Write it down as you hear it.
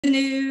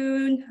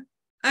Afternoon.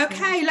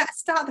 Okay, let's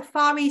start the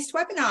Far East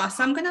webinar.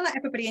 So I'm going to let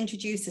everybody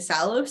introduce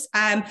themselves.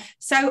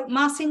 So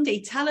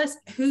Marcindy, tell us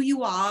who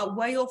you are,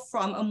 where you're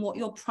from, and what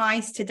your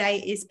prize today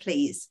is,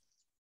 please.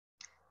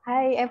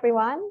 Hi,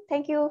 everyone.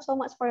 Thank you so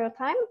much for your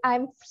time.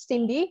 I'm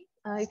Cindy.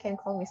 You can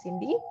call me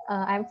Cindy.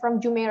 I'm from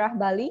Jumeirah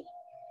Bali.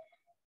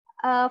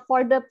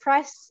 For the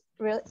prize,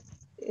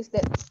 is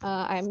that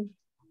I'm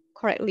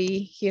correctly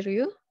hear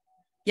you?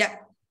 Yeah.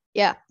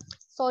 Yeah.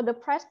 So the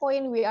price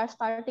point, we are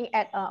starting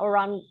at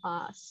around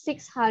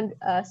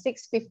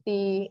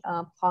 650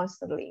 pounds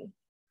sterling.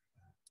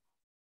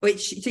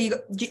 Which, so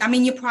I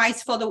mean, your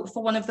price for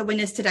one of the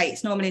winners today,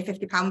 it's normally a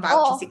 £50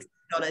 voucher,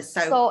 $60.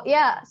 So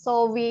yeah,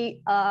 so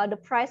we the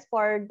price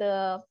for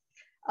the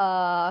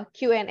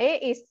Q&A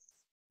is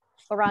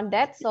around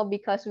that. So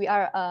because we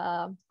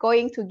are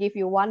going to give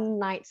you one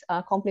night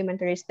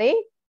complimentary stay.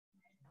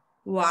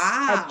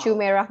 Wow. At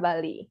Jumeirah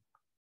Bali.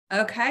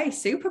 Okay,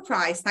 super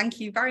prize. Thank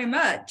you very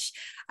much.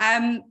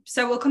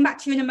 So we'll come back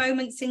to you in a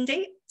moment,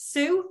 Cindy.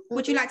 Sue,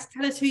 would you like to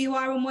tell us who you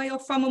are and where you're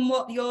from and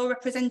what you're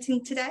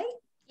representing today?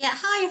 Yeah,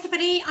 hi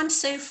everybody. I'm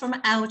Sue from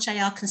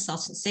LJR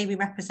Consultancy. We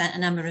represent a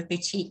number of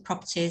boutique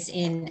properties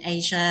in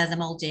Asia, the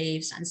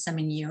Maldives, and some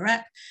in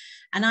Europe.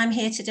 And I'm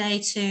here today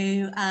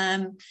to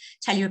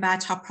tell you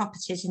about our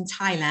properties in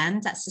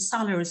Thailand. That's the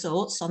SALA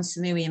resorts on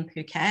Samui in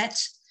Phuket.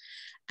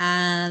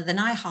 The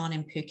Nai Harn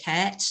in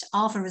Phuket,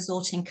 Aava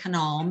resort in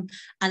Khanom,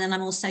 and then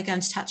I'm also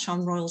going to touch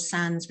on Royal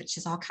Sands, which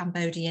is our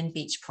Cambodian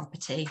beach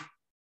property.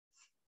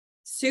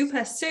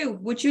 Super. Sue,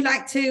 would you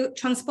like to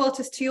transport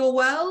us to your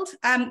world?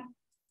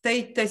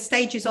 The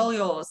stage is all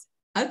yours.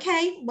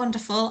 Okay,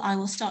 wonderful. I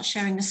will start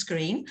sharing the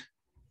screen.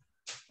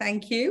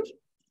 Thank you.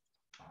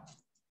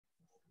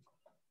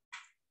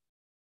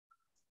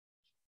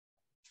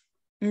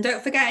 And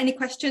don't forget, any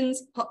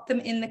questions, pop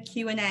them in the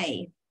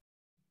Q&A.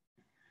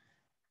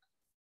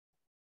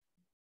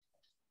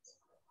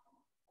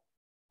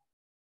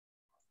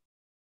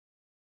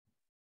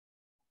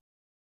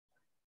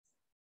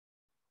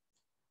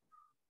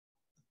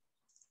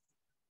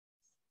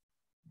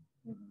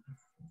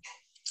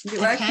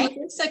 Okay,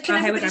 so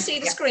can everybody see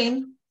the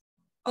screen?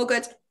 All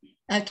good.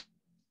 Okay.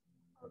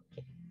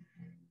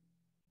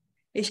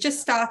 It's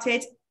just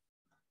started.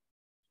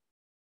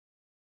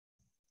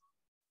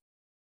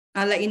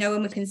 I'll let you know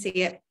when we can see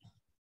it.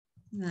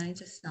 No,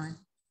 just no.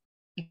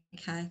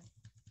 Okay.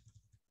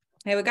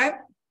 Here we go.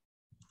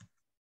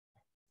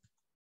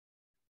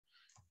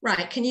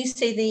 Right, can you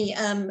see the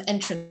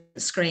entrance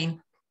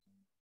screen?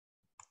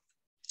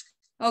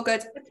 Oh,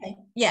 good. Okay.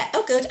 Yeah.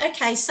 Oh, good.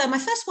 Okay. So my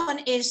first one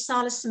is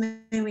SALA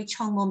Samui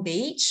Chongwon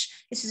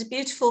Beach. This is a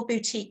beautiful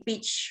boutique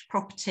beach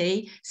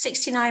property,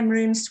 69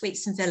 rooms,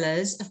 suites and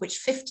villas, of which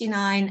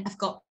 59 have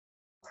got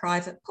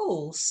private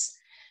pools.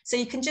 So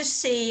you can just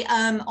see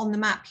on the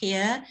map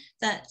here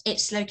that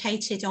it's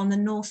located on the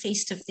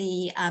northeast of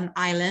the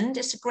island.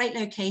 It's a great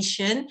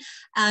location,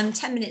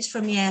 10 minutes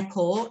from the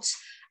airport.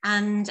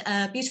 And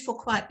a beautiful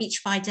quiet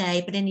beach by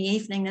day, but in the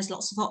evening there's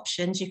lots of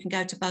options. You can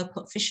go to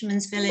Boput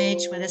Fisherman's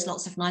Village where there's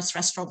lots of nice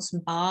restaurants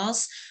and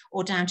bars,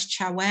 or down to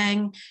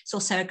Chaweng. It's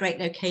also a great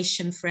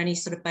location for any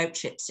sort of boat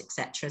trips,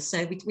 etc.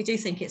 So we do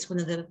think it's one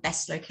of the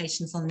best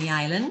locations on the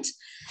island.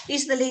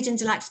 These are the lead-in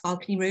deluxe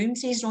balcony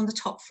rooms. These are on the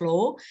top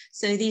floor.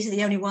 So these are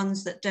the only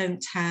ones that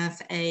don't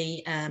have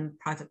a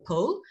private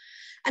pool.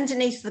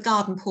 Underneath the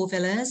garden pool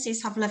villas,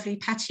 these have a lovely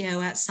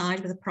patio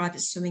outside with a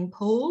private swimming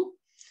pool.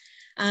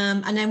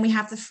 And then we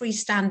have the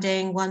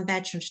freestanding one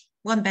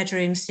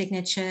bedroom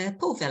signature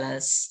pool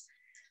villas.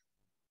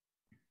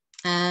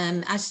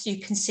 As you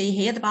can see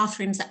here, the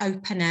bathrooms are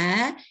open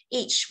air.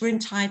 Each room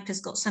type has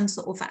got some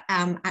sort of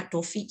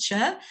outdoor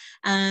feature,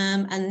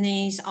 and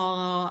these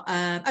are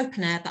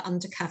open air but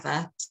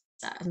undercover.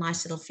 So a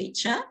nice little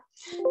feature.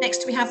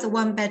 Next, we have the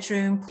one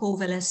bedroom pool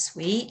villa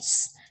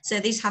suites. So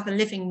these have a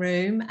living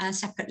room, a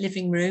separate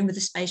living room with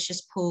a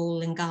spacious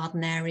pool and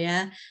garden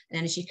area.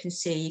 And as you can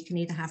see, you can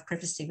either have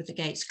privacy with the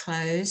gates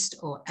closed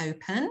or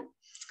open.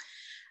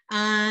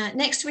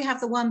 Next, we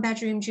have the one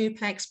bedroom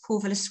duplex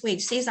pool villa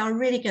suites. These are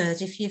really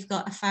good if you've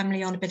got a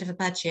family on a bit of a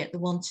budget, the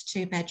 1 to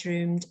 2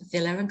 bedroomed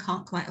villa and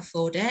can't quite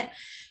afford it.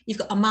 You've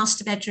got a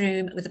master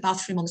bedroom with a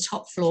bathroom on the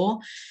top floor.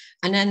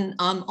 And then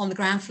on the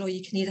ground floor,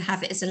 you can either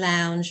have it as a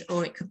lounge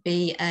or it could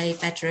be a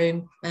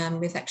bedroom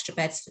with extra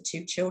beds for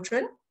 2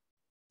 children.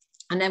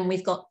 And then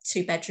we've got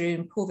 2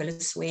 bedroom pool villa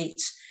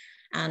suite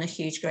and a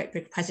huge great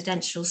big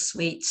presidential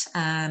suite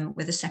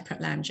with a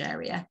separate lounge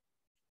area.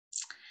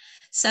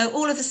 So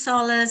all of the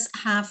SALAs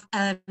have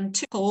 2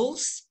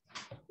 pools.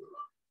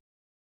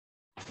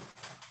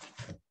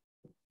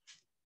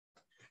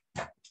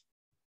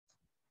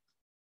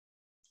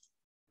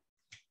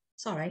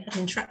 Sorry, I had an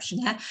interruption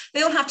there.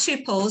 They all have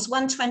 2 pools,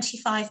 one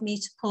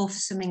 25-metre pool for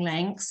swimming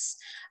lengths,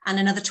 and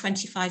another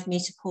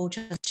 25-metre pool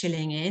just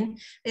chilling in.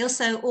 They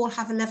also all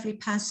have a lovely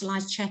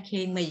personalised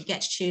check-in where you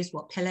get to choose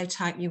what pillow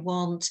type you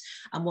want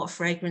and what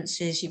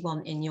fragrances you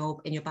want in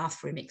your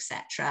bathroom,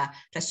 etc.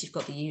 Plus you've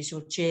got the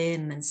usual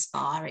gym and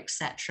spa,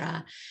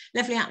 etc.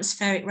 Lovely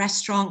atmospheric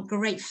restaurant,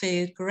 great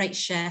food, great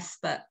chef,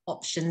 but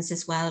options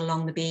as well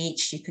along the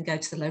beach. You can go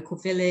to the local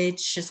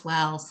village as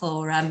well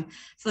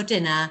for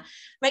dinner.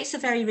 Rates are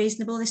very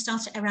reasonable. They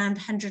start at around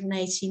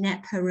 180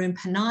 net per room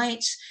per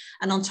night.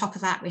 And on top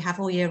of that, we have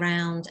all year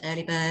round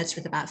early birds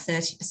with about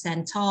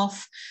 30%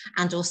 off.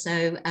 And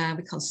also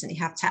we constantly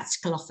have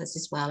tactical offers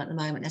as well at the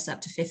moment. There's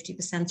up to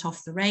 50%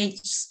 off the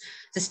rates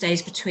for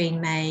stays between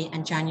May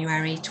and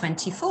January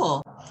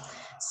 24.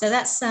 So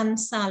that's SALA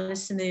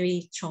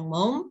Samui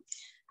Chongmon.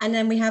 And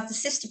then we have the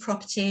sister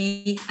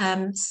property,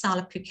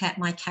 SALA Phuket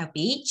Mai Khao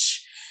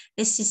Beach.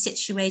 This is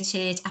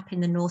situated up in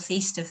the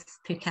northeast of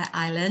Phuket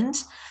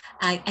Island.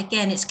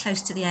 Again, it's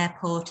close to the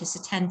airport. It's a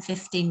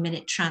 10-15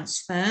 minute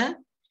transfer.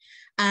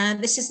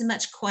 This is a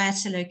much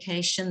quieter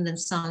location than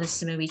SALA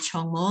Samui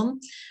Chongmon.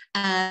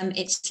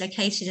 It's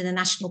located in a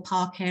national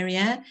park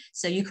area,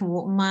 so you can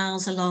walk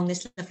miles along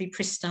this lovely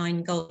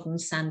pristine golden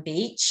sand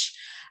beach.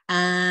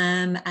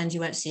 And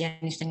you won't see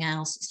anything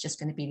else. It's just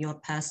going to be the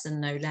odd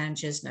person, no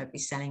loungers, nobody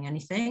selling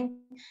anything.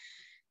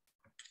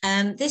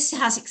 This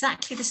has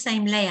exactly the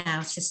same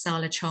layout as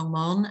SALA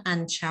Chongmon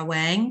and Chao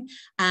Weng,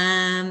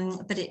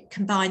 but it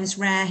combines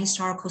rare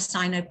historical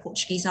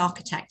Sino-Portuguese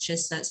architecture.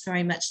 So it's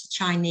very much the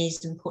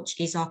Chinese and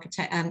Portuguese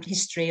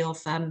history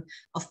of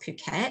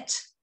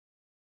Phuket.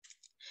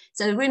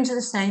 So the rooms are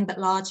the same but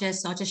larger,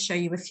 so I'll just show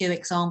you a few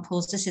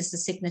examples. This is the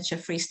signature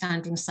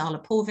freestanding SALA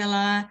pool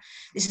villa.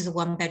 This is a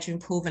 1-bedroom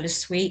pool villa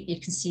suite. You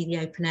can see the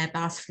open air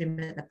bathroom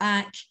at the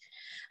back.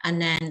 And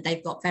then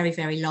they've got very,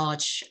 very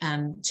large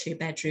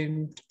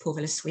 2-bedroom pool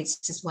villa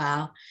suites as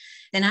well.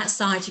 Then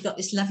outside, you've got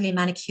this lovely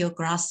manicure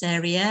grass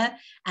area.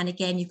 And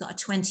again, you've got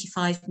a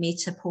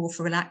 25-metre pool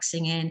for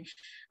relaxing in,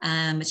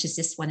 which is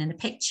this one in the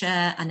picture.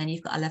 And then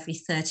you've got a lovely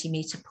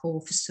 30-metre pool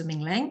for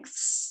swimming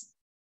lengths.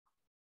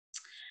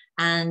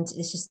 And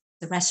this is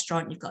the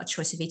restaurant. You've got a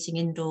choice of eating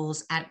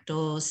indoors,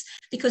 outdoors.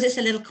 Because it's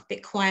a little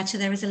bit quieter,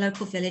 there is a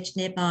local village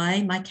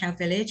nearby, Mai Khao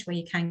Village, where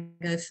you can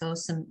go for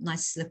some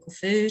nice local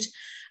food.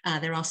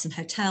 There are some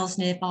hotels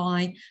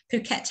nearby.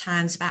 Phuket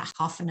town's about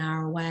half an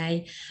hour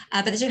away,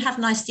 but they do have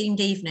nice themed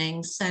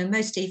evenings. So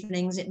most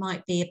evenings it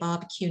might be a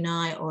barbecue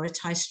night or a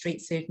Thai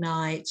street food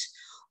night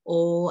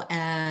or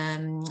a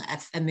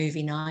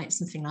movie night,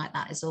 something like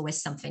that. There's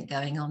always something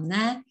going on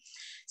there.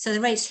 So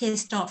the rates here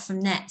start from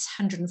net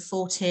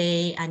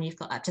 140 and you've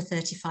got up to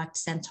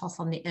 35% off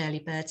on the early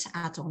bird to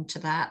add on to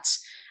that,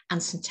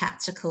 and some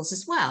tacticals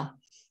as well.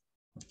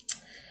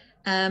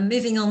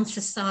 Moving on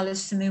to SALA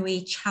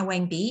Samui Chao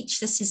Weng Beach.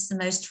 This is the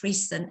most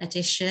recent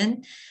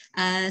addition.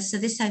 So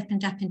this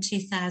opened up in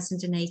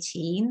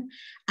 2018.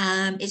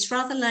 It's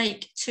rather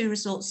like 2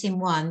 resorts in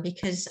one,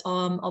 because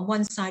on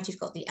one side you've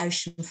got the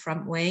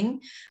oceanfront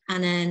wing,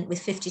 and then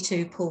with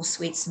 52 pool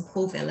suites and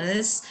pool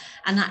villas,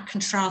 and that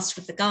contrasts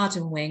with the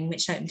garden wing,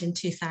 which opened in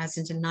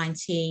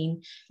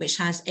 2019, which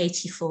has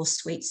 84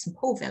 suites and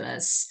pool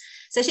villas.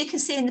 So as you can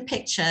see in the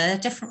picture,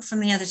 different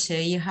from the other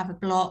two, you have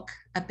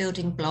a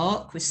building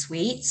block with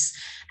suites,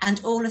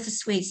 and all of the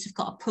suites have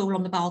got a pool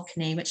on the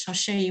balcony, which I'll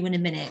show you in a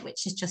minute,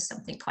 which is just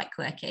something quite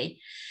quirky.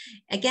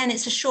 Again,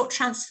 it's a short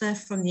transfer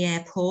from the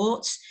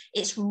airport.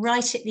 It's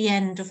right at the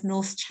end of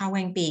North Chao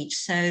Weng Beach.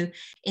 So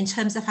in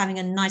terms of having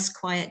a nice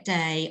quiet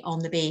day on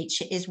the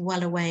beach, it is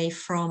well away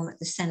from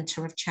the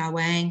centre of Chao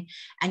Weng.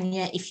 And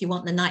yet, if you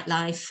want the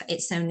nightlife,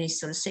 it's only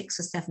sort of 6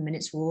 or 7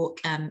 minutes walk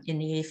in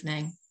the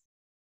evening.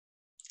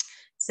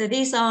 So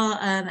these are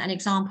an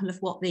example of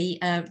what the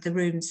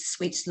rooms,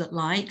 suites look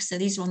like. So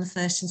these are on the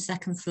 1st and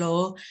 2nd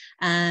floor,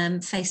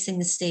 facing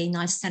the sea,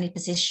 nice sunny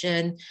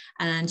position.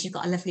 And you've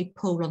got a lovely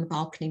pool on the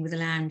balcony with a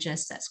lounger.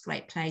 So that's a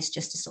great place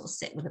just to sort of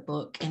sit with a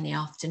book in the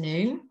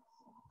afternoon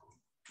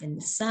in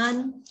the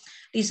sun.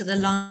 These are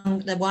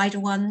the wider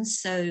ones.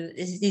 So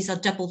these are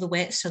double the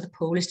width. So the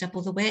pool is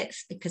double the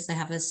width because they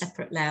have a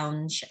separate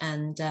lounge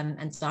and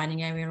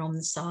dining area on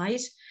the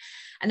side.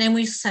 And then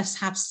we also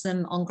have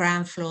some on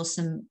ground floor,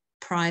 some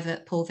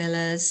private pool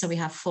villas. So we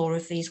have 4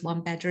 of these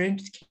 1-bedroom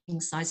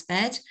king size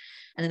bed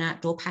and an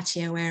outdoor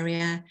patio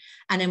area.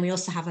 And then we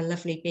also have a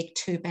lovely big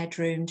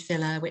 2-bedroomed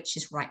villa, which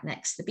is right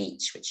next to the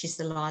beach, which is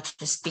the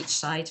largest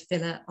beachside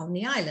villa on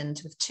the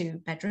island with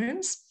 2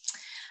 bedrooms.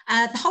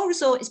 The whole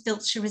resort is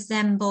built to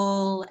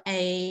resemble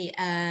a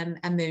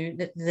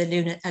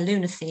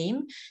lunar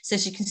theme. So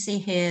as you can see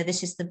here,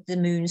 this is the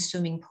moon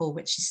swimming pool,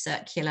 which is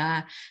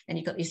circular. Then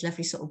you've got these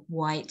lovely sort of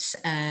white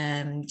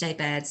day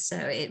beds. So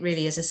it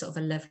really is a sort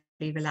of a lovely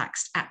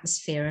relaxed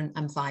atmosphere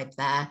and vibe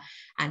there.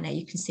 And there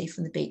you can see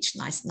from the beach,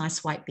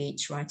 nice white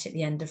beach right at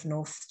the end of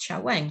North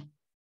Chao Weng.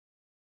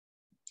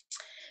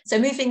 So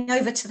moving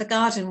over to the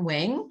garden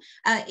wing,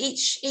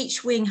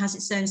 each wing has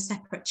its own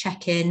separate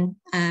check-in,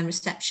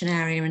 reception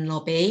area and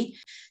lobby.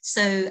 So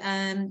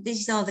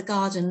these are the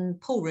garden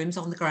pool rooms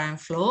on the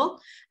ground floor,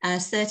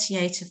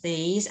 38 of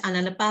these, and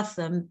then above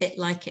them, a bit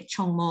like at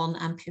Chongmon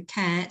and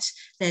Phuket,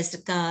 there's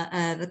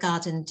the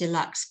garden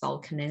deluxe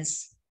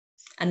balconies.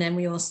 And then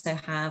we also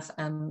have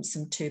some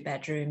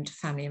 2-bedroomed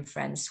family and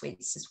friends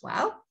suites as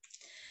well.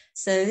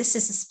 So this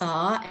is a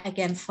spa,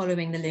 again,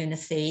 following the lunar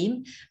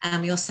theme.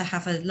 We also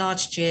have a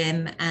large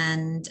gym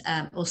and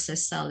also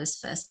SALA's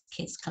first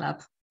kids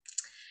club.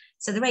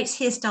 So the rates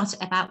here start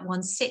at about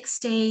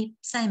 160,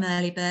 same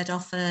early bird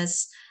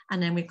offers.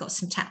 And then we've got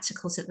some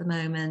tacticals at the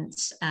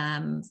moment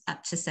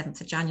up to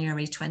 7th of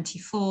January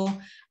 24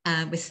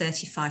 with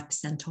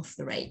 35% off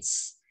the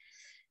rates.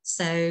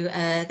 So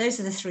those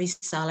are the 3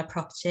 SALA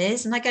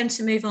properties. And I'm going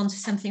to move on to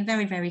something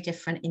very, very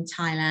different in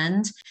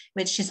Thailand,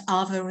 which is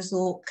Aava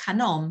Resort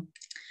Khanom.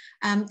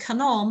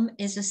 Khanom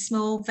is a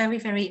small, very,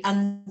 very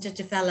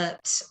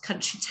underdeveloped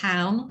country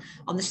town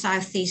on the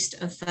southeast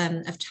of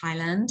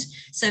Thailand.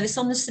 So it's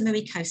on the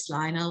Samui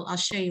coastline. I'll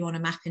show you on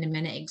a map in a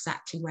minute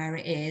exactly where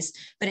it is,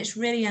 but it's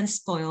really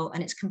unspoiled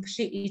and it's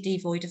completely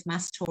devoid of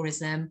mass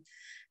tourism.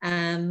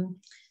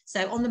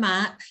 So on the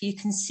map, you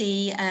can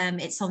see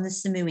it's on the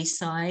Samui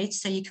side.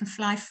 So you can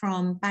fly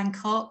from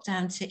Bangkok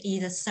down to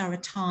either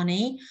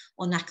Saratani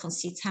or Nakhon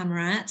Si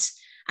Thammarat,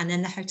 and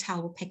then the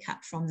hotel will pick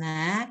up from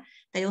there.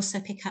 They also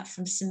pick up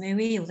from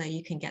Samui, although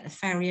you can get the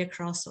ferry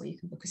across or you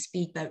can book a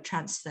speedboat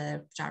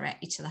transfer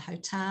directly to the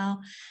hotel,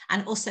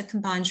 and also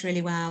combines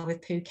really well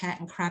with Phuket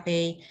and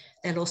Krabi.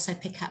 They'll also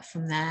pick up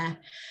from there,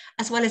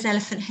 as well as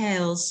Elephant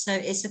Hills. So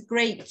it's a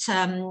great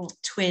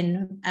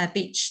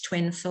beach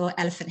twin for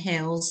Elephant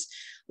Hills,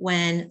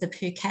 when the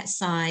Phuket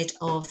side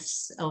of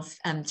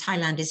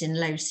Thailand is in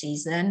low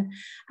season.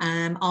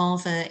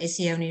 Aava is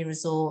the only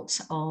resort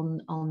on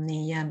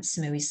the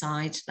Samui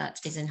side that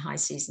is in high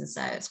season,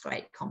 so it's a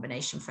great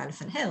combination for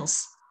Elephant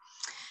Hills.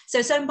 So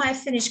it's owned by a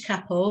Finnish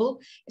couple.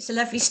 It's a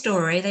lovely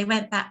story. They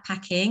went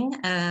backpacking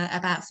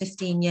about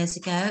 15 years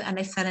ago and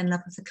they fell in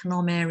love with the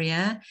Khanom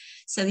area.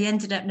 So they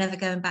ended up never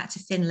going back to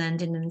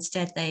Finland, and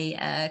instead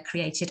they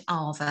created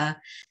Aava.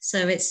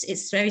 So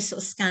it's very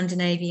sort of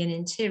Scandinavian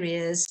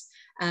interiors,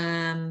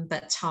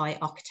 but Thai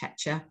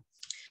architecture.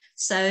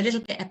 So a little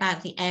bit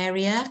about the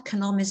area.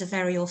 Khanom is a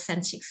very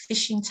authentic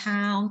fishing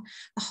town.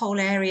 The whole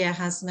area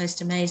has the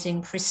most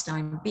amazing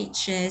pristine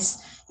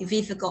beaches. You've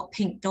either got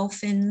pink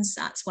dolphins,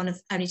 that's one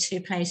of only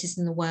 2 places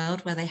in the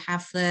world where they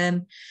have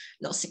them,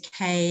 lots of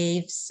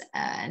caves,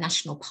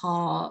 national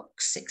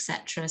parks,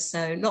 etc.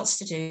 So lots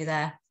to do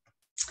there.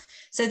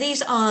 So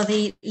these are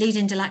the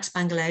leading deluxe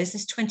bungalows.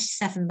 There's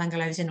 27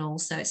 bungalows in all,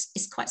 so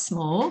it's quite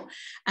small.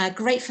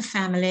 Great for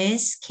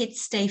families.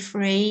 Kids stay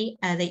free,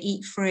 they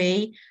eat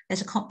free.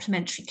 There's a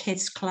complimentary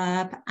kids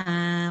club,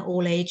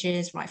 all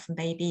ages, right from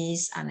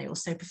babies, and they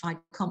also provide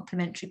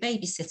complimentary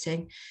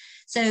babysitting.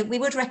 So we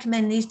would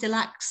recommend these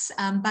deluxe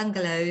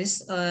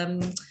bungalows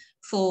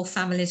for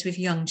families with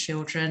young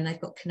children. They've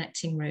got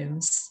connecting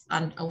rooms,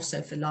 and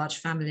also for large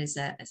families,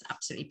 it's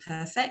absolutely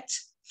perfect.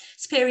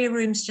 Superior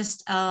rooms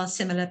just are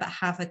similar but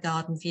have a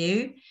garden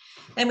view.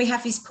 Then we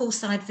have these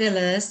poolside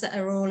villas that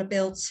are all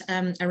built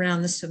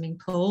around the swimming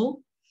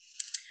pool,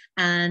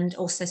 and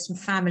also some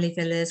family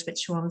villas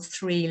which are on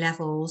 3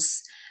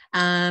 levels.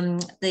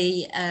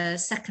 The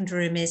second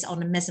room is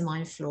on a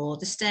mezzanine floor.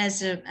 The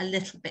stairs are a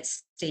little bit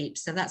steep,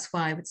 so that's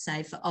why I would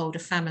say for older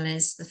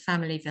families, the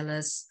family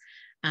villas,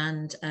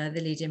 and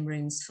the lead-in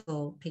rooms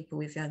for people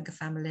with younger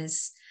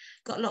families.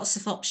 Got lots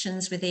of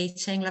options with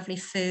eating, lovely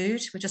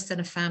food. We're just on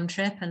a fam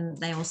trip and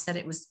they all said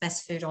it was the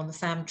best food on the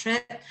fam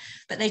trip,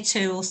 but they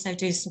too also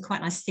do some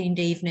quite nice themed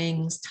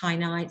evenings, Thai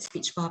nights,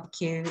 beach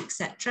barbecue,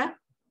 etc.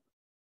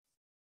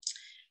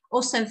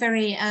 Also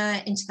very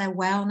into their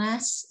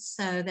wellness.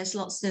 So there's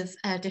lots of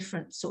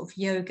different sort of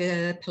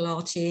yoga,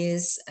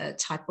 Pilates,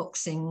 Thai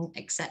boxing,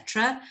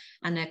 etc.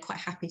 And they're quite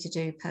happy to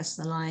do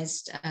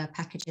personalized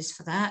packages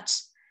for that.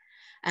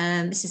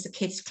 This is the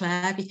kids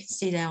club. You can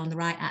see there on the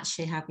right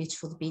actually how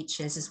beautiful the beach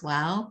is as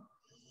well.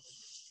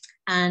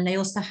 And they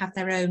also have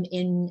their own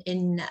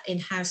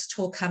in-house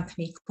tour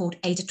company called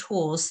Ada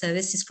Tours. So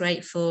this is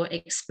great for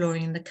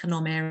exploring the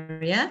Khanom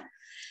area.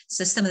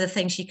 So some of the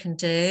things you can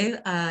do,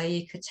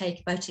 you could take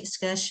a boat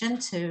excursion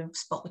to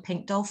spot the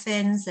pink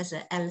dolphins. There's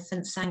an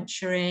elephant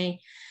sanctuary.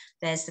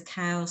 There's the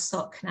Khao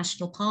Sok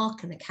National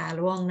Park and the Khao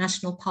Luang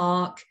National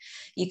Park.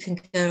 You can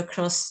go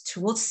across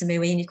towards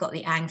Samui and you've got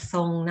the Ang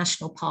Thong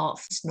National Park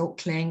for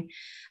snorkeling.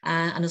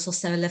 And there's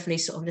also a lovely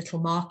sort of little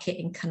market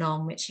in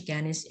Khanom, which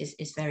again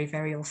is very,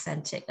 very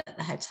authentic, that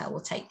the hotel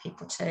will take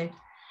people to.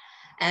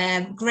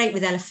 Great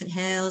with Elephant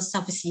Hills.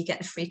 Obviously you get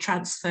the free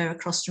transfer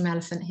across from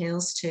Elephant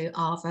Hills to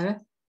Aava.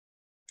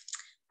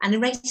 And the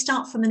rates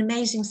start from an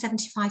amazing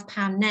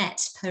 £75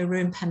 net per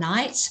room per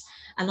night.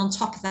 And on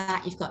top of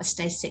that, you've got a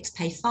stay 6,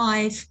 pay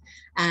 5.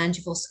 And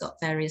you've also got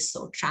various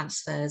sort of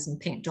transfers and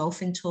pink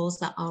dolphin tours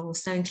that are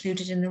also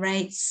included in the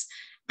rates,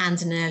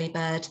 and an early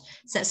bird.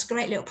 So it's a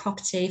great little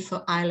property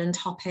for island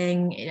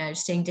hopping, you know,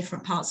 seeing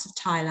different parts of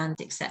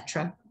Thailand,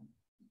 etc.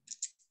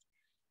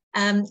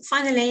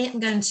 Finally, I'm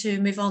going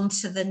to move on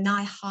to the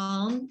Nai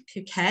Harn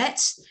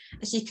Phuket.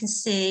 As you can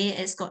see,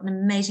 it's got an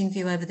amazing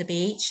view over the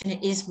beach, and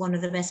it is one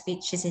of the best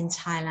beaches in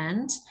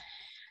Thailand.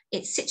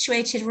 It's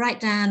situated right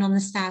down on the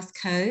south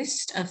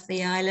coast of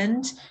the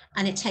island,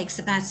 and it takes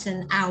about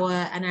an hour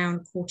and a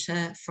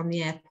quarter from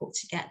the airport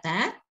to get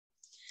there.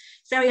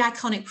 Very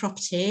iconic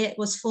property. It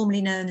was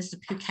formerly known as the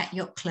Phuket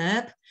Yacht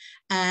Club.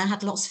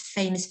 Had lots of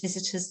famous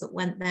visitors that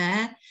went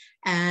there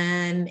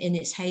in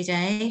its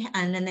heyday.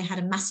 And then they had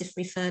a massive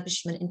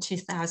refurbishment in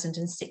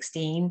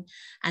 2016,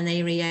 and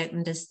they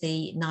reopened as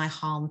the Nai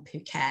Harn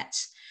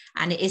Phuket.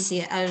 And it is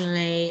the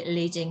only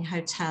leading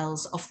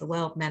hotels of the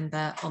world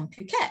member on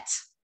Phuket.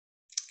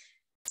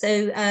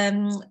 So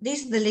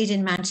these are the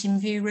leading mountain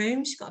view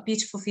rooms. You've got a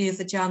beautiful view of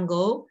the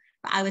jungle.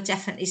 But I would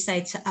definitely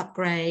say to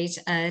upgrade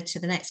to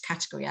the next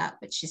category up,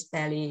 which is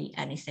barely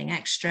anything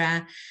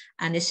extra.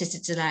 And this is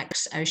a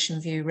deluxe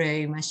ocean view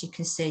room. As you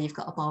can see, you've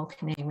got a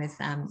balcony with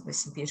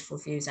some beautiful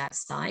views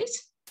outside.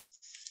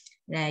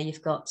 There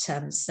you've got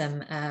some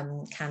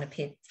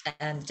canopied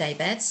day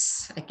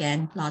beds.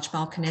 Again, large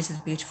balconies with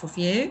a beautiful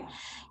view.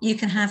 You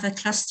can have a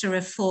cluster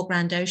of 4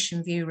 grand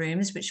ocean view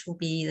rooms, which will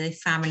be the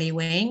family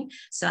wing.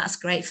 So that's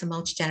great for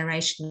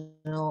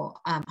multi-generational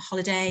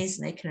holidays,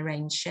 and they can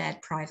arrange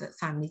shared private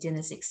family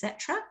dinners,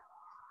 etc.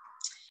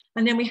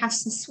 And then we have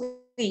some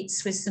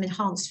suites with some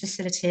enhanced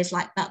facilities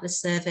like butler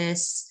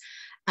service,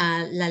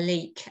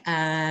 lalique,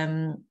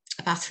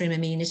 bathroom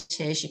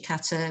amenities,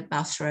 yukata,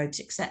 bathrobes,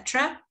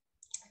 etc.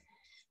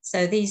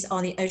 So these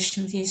are the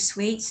ocean view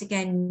suites.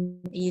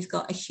 Again, you've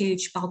got a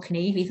huge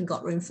balcony. You've even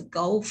got room for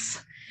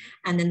golf.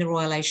 And then the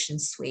Royal Ocean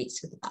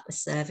Suites with the butler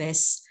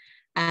service.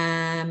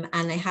 And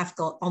they have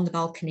got on the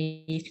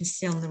balcony, you can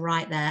see on the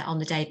right there on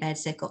the day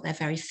beds, they've got their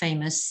very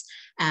famous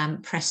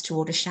press to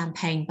order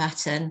champagne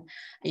button.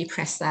 You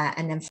press that,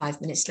 and then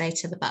 5 minutes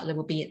later, the butler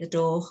will be at the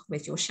door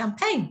with your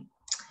champagne.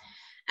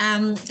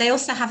 They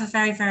also have a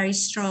very, very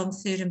strong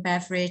food and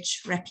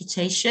beverage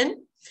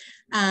reputation.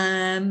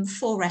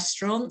 4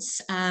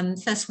 restaurants.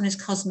 First one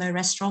is Cosmo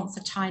Restaurant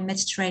for Thai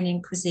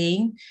Mediterranean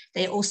cuisine.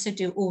 They also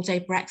do all-day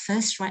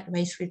breakfast right the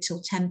way through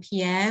till 10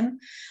 p.m.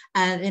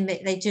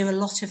 They do a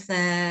lot of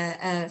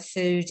their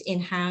food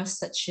in-house,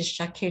 such as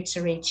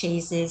charcuterie,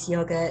 cheeses,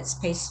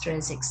 yogurts,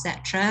 pastries,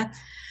 etc.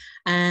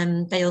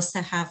 They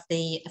also have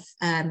the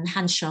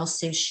Hansha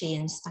sushi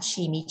and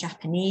sashimi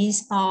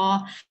Japanese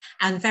bar,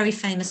 and very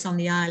famous on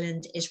the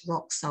island is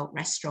Rock Salt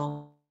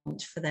Restaurant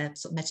for the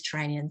sort of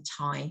Mediterranean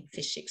Thai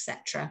fish,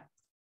 etc.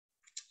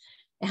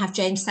 They have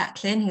James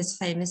Sacklin, who's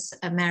a famous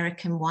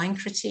American wine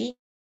critic.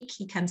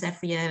 He comes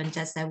every year and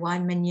does their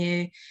wine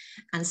menu.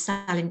 And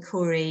Salim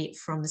Khoury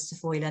from the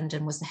Savoy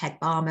London was the head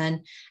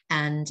barman,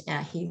 and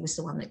he was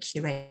the one that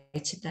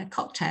curated their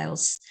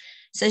cocktails.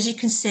 So as you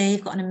can see,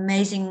 you've got an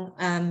amazing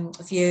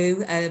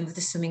view of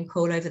the swimming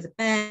pool over the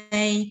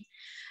bay.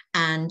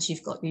 And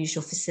you've got the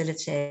usual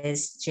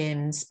facilities,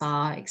 gym,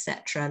 spa,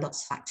 etc.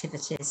 Lots of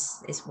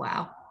activities as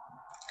well,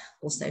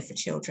 also for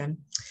children.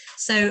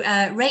 So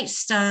rates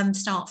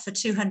start for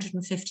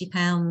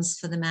 £250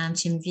 for the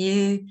mountain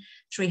view,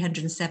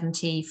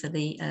 £370 for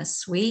the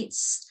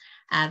suites.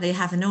 They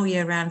have an all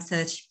year round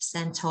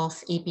 30%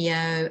 off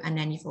EBO, and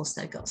then you've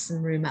also got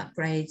some room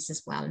upgrades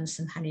as well and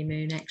some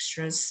honeymoon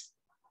extras.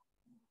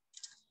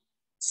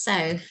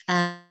 So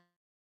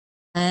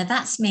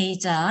that's me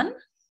done.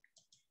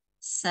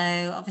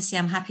 So obviously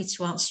I'm happy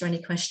to answer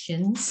any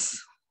questions.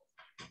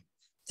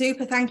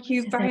 Super, thank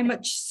you very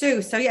much,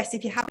 Sue. So yes,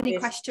 if you have any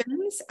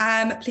questions,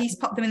 please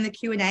pop them in the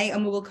Q&A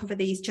and we will cover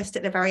these just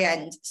at the very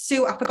end.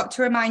 Sue, I forgot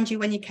to remind you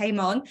when you came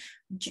on,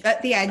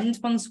 at the end,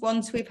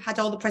 once we've had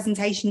all the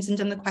presentations and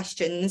done the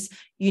questions,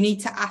 you need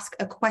to ask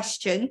a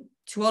question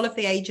to all of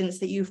the agents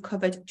that you've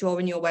covered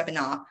during your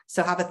webinar.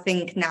 So have a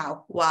think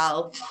now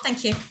while...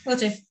 Thank you, will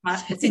do.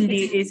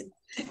 Cindy is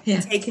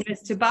taking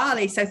us to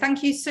Bali. So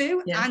thank you,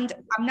 Sue. Yeah. And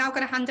I'm now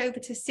going to hand over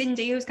to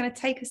Cindy, who's going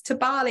to take us to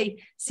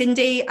Bali.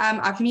 Cindy,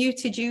 I've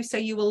muted you, so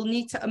you will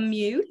need to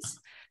unmute.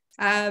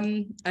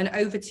 And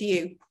over to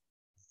you.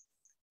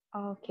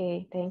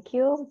 Okay, thank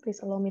you.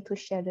 Please allow me to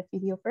share the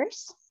video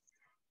first.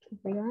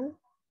 Everyone.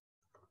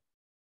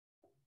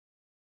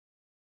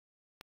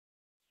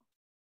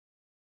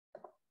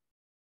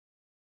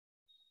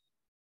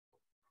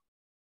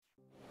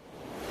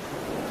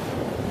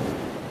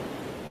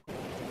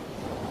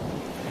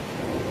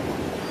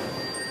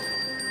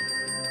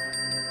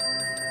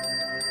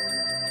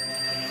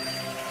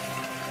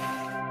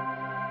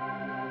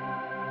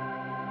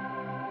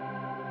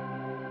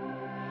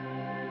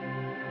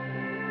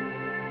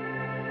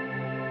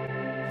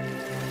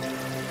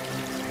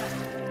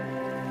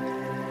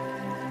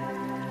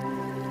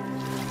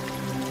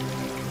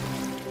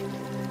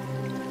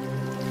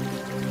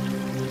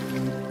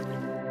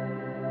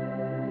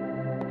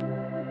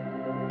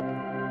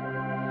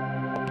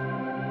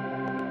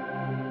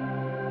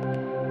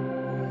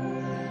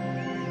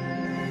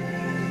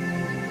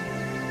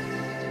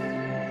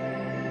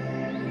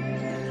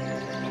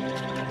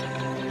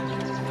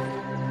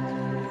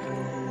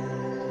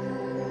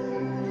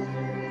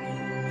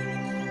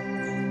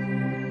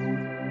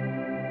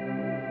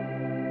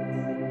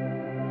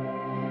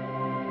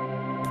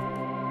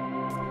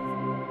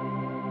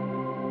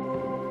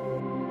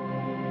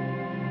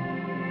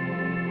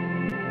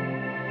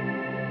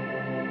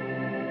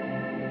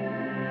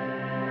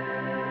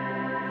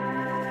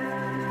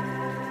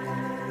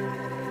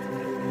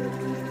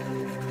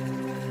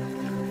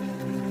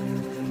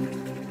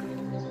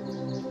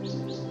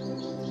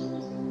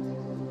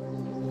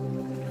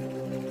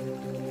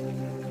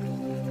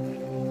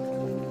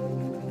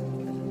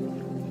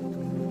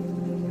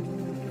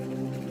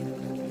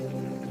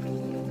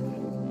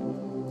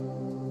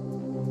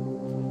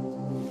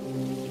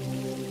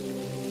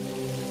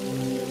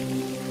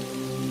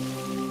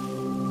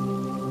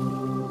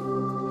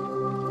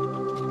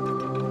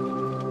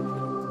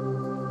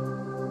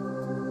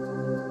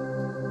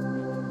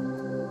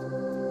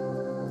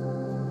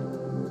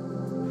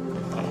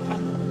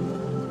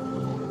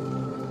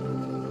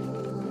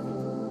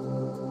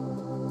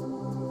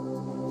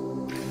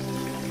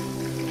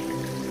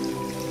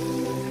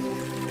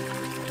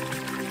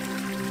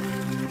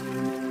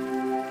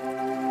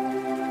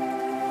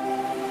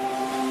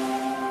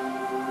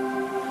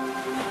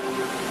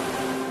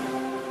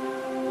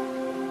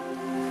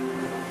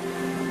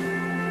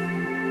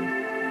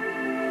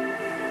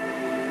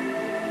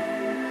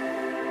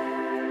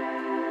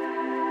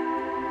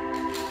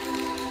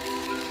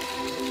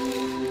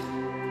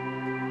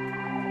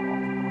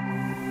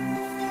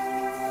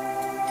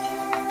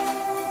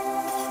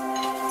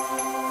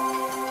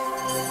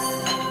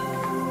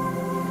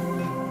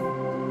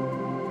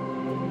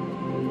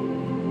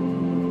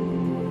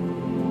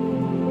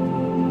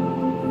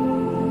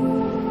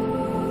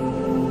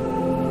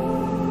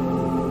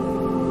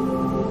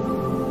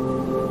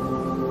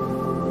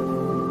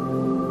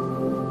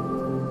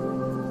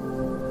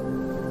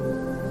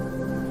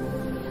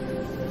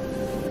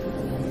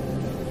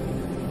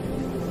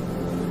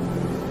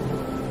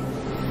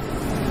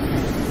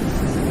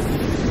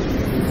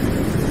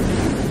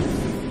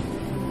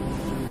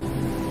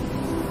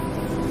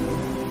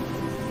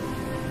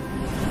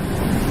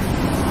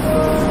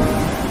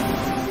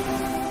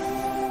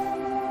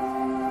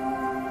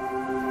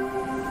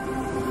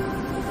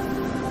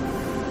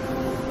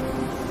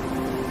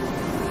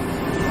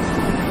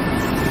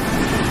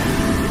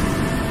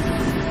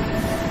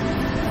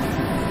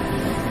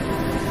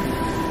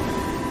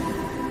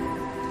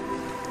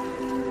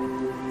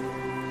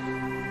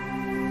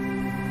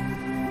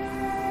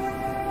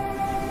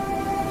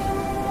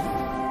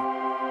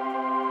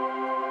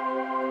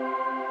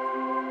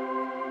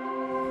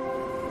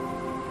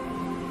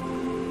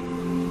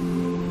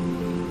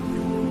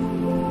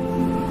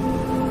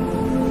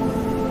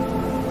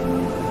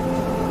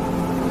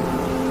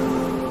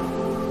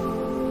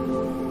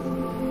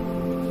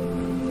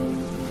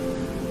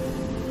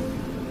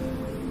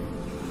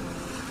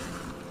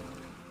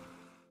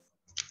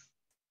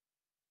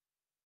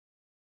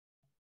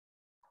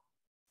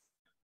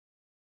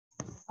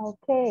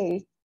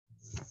 Okay.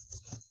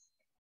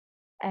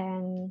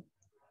 And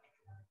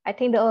I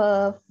think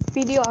the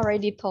video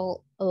already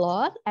told a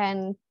lot,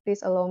 and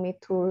please allow me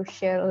to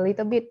share a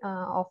little bit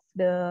of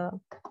the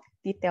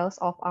details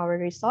of our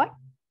resort.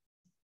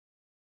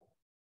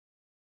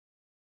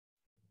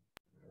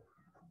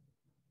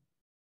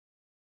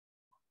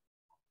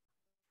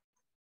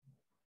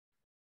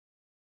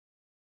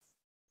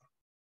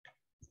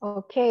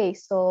 Okay,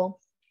 so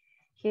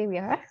here we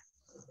are.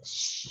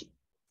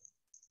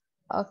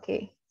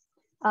 Okay.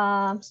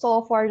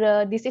 So for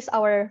this is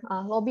our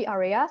lobby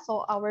area.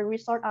 So our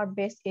resort are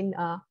based in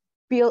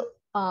built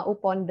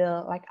upon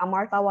the like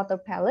Amarta Water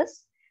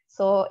Palace.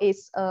 So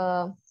it's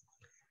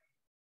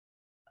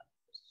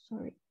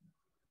sorry.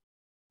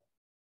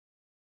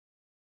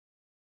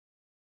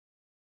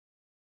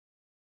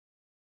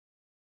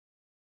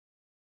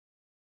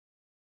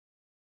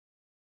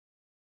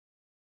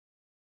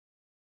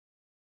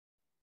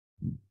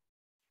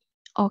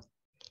 Oh,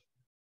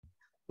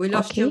 we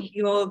lost okay.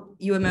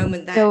 your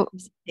moment there. So,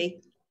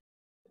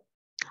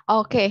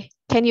 okay,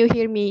 can you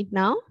hear me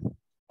now?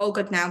 All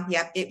good now.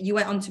 Yeah, you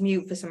went on to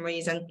mute for some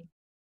reason.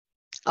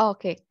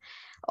 Okay.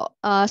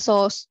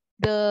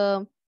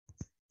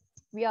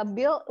 We are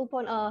built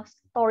upon a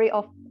story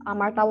of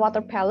Amarta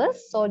Water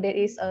Palace. So there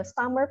is a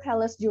summer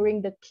palace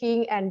during the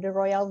king and the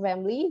royal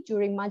family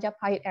during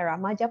Majapahit era.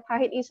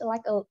 Majapahit is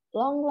like a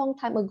long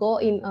time ago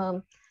in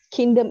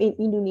kingdom in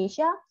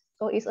Indonesia.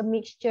 So it's a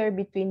mixture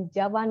between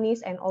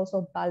Javanese and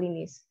also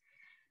Balinese.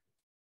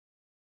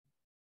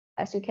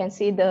 As you can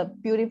see, the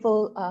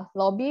beautiful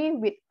lobby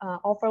with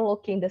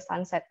overlooking the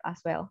sunset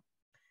as well.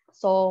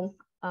 So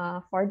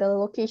for the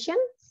location,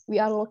 we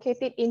are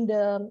located in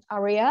the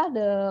area,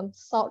 the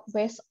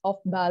southwest of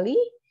Bali,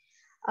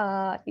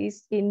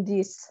 is in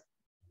this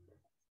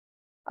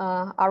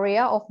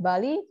area of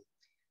Bali.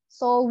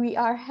 So we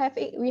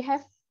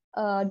have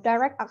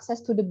direct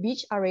access to the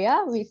beach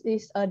area, which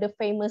is the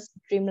famous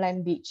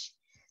Dreamland Beach.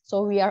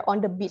 So we are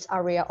on the beach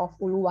area of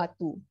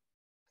Uluwatu.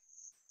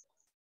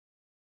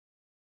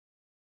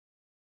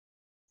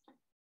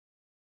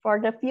 For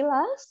the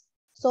villas,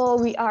 so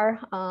we are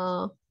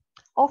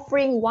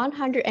offering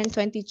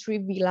 123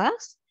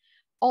 villas,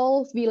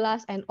 all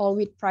villas and all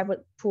with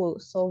private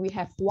pools. So we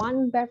have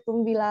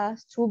 1-bedroom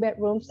villas, 2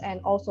 bedrooms, and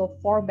also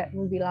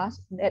 4-bedroom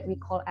villas that we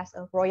call as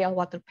a Royal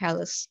Water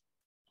Palace.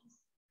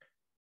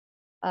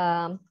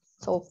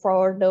 So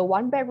for the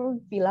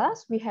 1-bedroom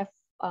villas, we have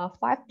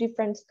 5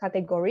 different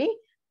categories,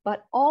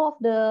 but all of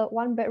the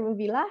 1-bedroom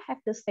villa have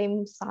the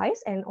same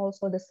size and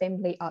also the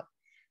same layout.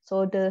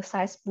 So the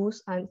size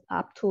boosts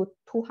up to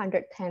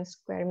 210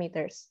 square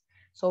meters.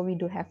 So we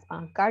do have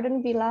a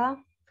garden villa,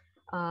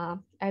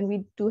 and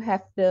we do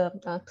have the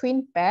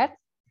twin bed.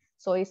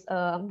 So it's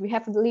we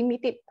have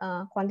limited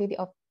quantity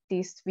of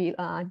this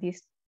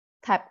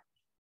type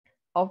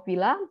of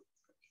villa,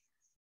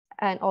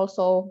 and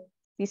also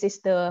this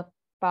is the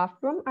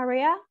bathroom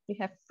area. We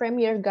have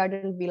premier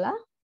garden villa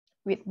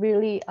with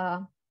really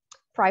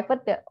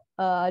private.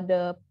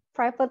 The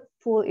private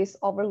pool is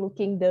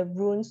overlooking the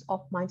ruins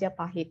of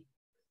Majapahit.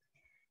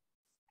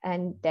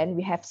 And then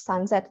we have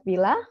sunset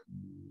villa,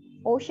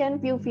 ocean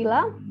view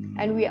villa,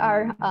 and we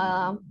are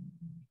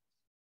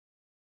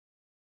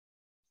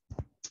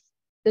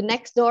the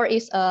next door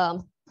is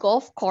a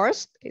golf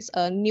course. It's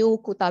a new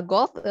Kuta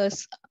Golf.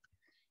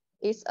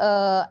 It's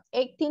a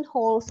 18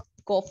 holes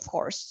golf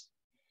course.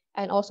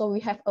 And also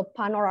we have a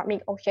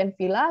panoramic ocean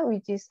villa,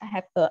 which is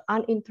have an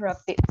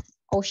uninterrupted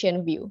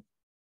ocean view.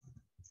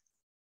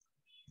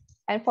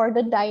 And for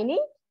the dining,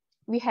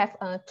 we have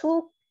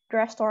 2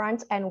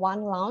 restaurants and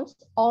 1 lounge.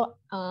 All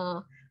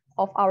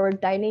of our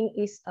dining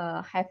is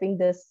having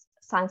this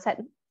sunset,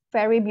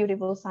 very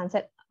beautiful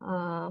sunset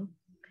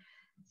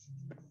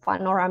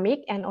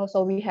panoramic. And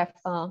also we have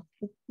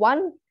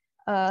 1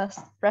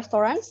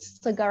 restaurant,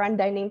 Segaran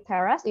Dining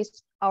Terrace,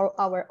 is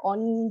our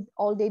own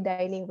all-day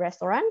dining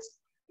restaurants.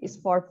 It's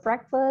for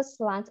breakfast,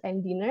 lunch,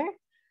 and dinner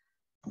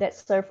that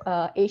serve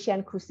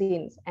Asian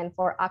cuisines. And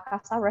for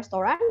Akasa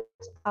Restaurant,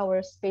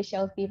 our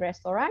specialty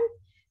restaurant,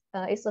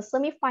 it's a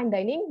semi-fine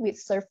dining which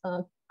serve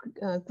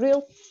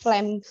grilled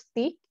flam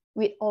steak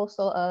with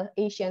also a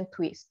Asian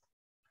twist.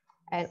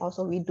 And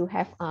also we do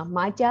have a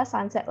Maja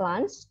Sunset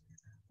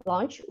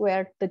Lounge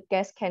where the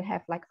guests can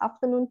have like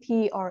afternoon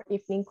tea or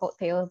evening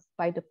cocktail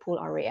by the pool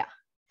area.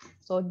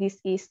 So this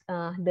is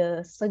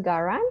the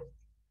Segaran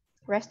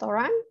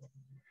restaurant.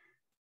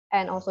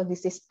 And also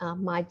this is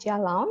Maja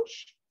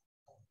Lounge.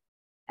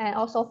 And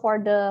also for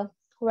the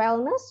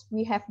wellness,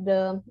 we have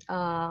the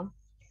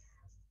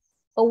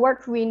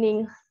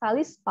award-winning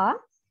Tali Spa.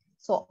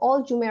 So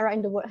all Jumeirah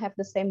in the world have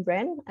the same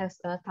brand as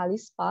Tali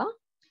Spa.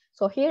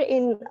 So here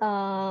in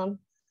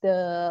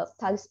the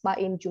Tali Spa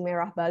in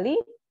Jumeirah Bali,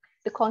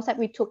 the concept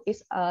we took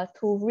is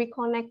to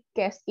reconnect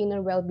guest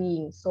inner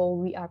well-being. So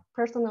we are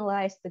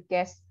personalized the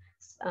guest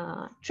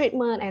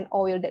treatment and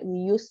oil that we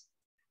use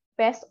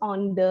based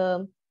on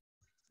the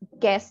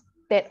guest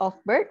date of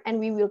birth, and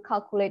we will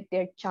calculate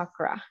their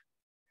chakra.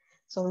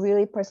 So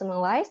really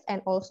personalized.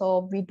 And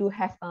also we do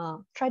have a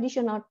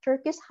traditional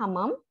Turkish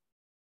hammam.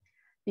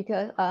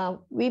 because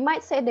we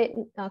might say that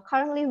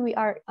currently we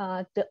are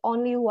the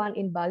only one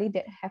in Bali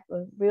that have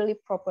a really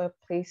proper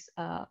place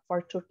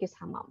for Turkish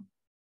hammam.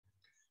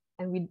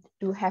 And we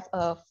do have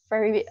a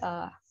very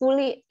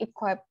fully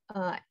equipped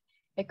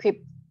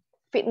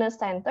fitness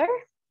center.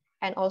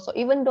 And also,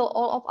 even though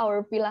all of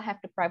our villa have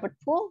the private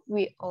pool,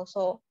 we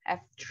also have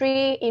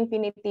 3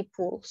 infinity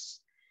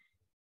pools.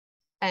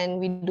 And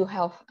we do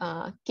have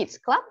kids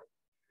club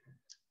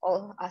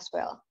as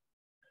well.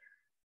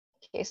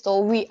 Okay,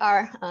 so we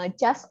are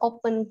just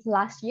opened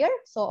last year,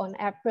 so on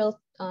April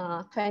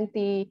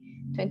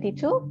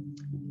 2022,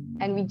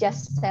 and we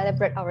just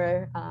celebrate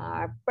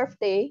our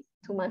birthday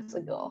 2 months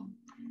ago.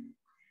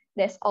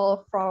 That's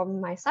all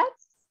from my side.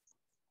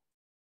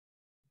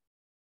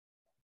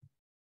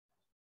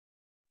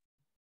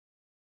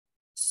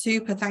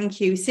 Super,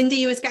 thank you. Cindy,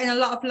 you was getting a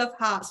lot of love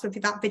hearts with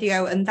that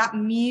video, and that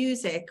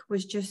music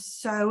was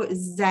just so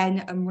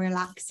zen and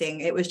relaxing.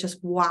 It was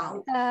just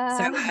wow.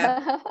 So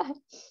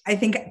I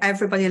think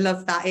everybody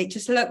loved that. It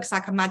just looks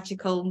like a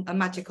magical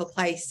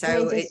place.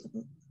 So it's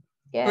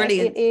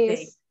brilliant. It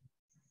is.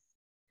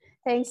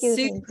 Thank you.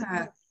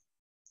 Super.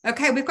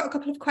 Okay, we've got a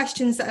couple of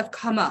questions that have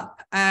come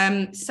up.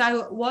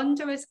 So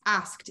Wanda has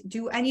asked,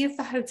 do any of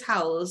the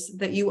hotels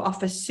that you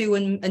offer, Sue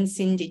and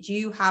Cindy, do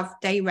you have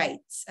day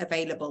rates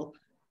available?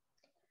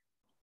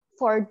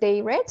 For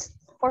day rates?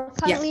 For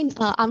currently,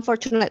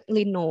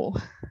 unfortunately, no.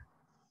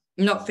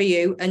 Not for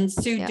you. And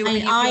Sue,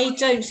 I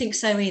don't think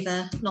so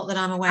either. Not that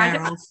I'm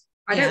aware of.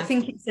 I don't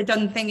think it's a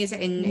done thing, is it?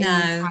 In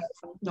Thailand,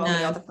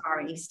 normally, or the Far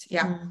East.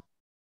 Yeah.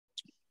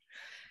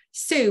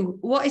 Sue,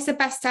 what is the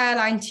best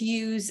airline to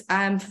use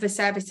for the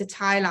service to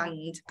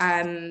Thailand?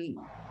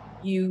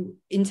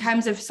 In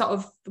terms of sort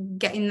of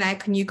getting there,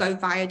 can you go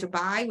via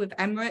Dubai with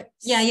Emirates?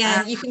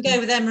 Yeah, you can go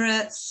with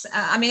Emirates.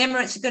 I mean,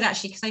 Emirates are good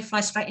actually because they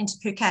fly straight into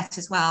Phuket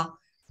as well.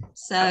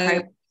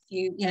 So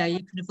you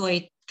can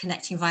avoid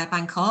connecting via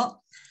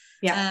Bangkok.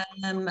 Yeah.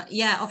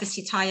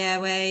 Obviously Thai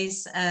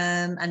Airways,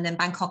 and then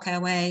Bangkok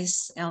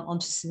Airways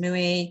onto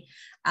Samui.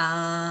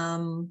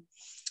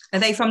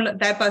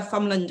 They're both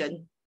from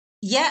London?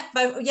 Yeah,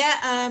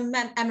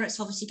 Emirates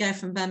obviously go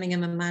from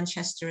Birmingham and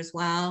Manchester as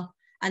well.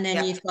 And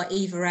then you've got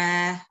Aava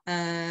Air,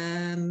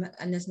 and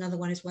there's another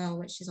one as well,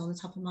 which is on the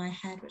top of my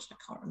head, which I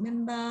can't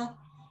remember.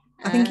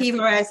 I think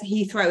Aava Air is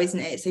Heathrow,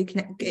 isn't it? So you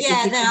can.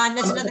 And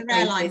there's another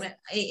airline.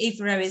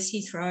 Aava Air is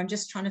Heathrow. I'm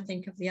just trying to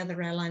think of the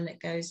other airline that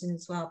goes in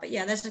as well. But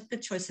yeah, there's a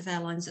good choice of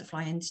airlines that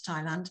fly into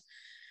Thailand.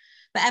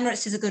 But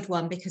Emirates is a good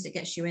one because it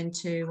gets you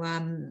into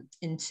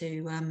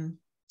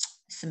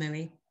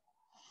Samui.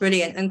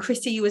 Brilliant. And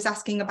Christy, you was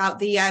asking about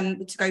the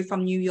to go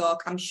from New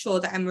York. I'm sure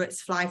that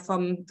Emirates fly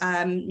from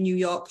New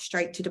York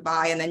straight to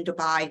Dubai and then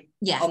Dubai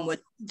onward.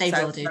 They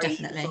will do,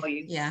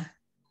 definitely. Yeah.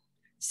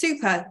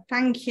 Super.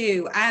 Thank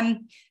you.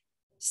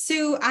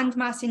 Sue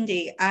and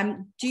Cindy,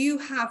 do you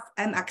have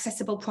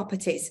accessible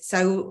properties?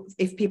 So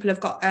if people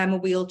have got a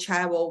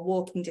wheelchair or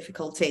walking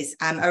difficulties,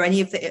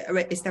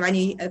 is there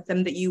any of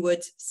them that you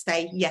would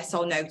say yes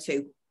or no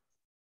to?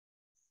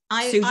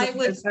 I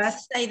would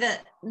say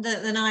that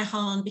the Nai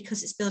Harn,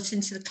 because it's built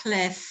into the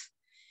cliff,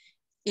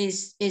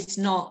 is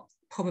not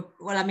probably,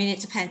 well, I mean, it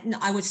depends.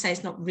 I would say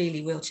it's not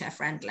really wheelchair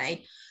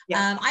friendly.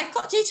 Yeah. I've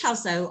got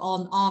details though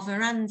on Aava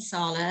and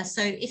SALA.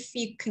 So if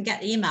you can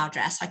get the email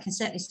address, I can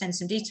certainly send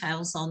some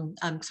details on,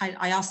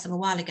 I asked them a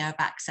while ago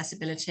about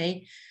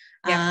accessibility.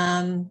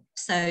 Yeah.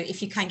 So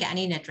if you can get an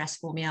email address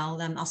for me,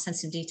 I'll send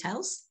some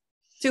details.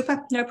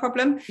 Super, no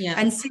problem. Yeah.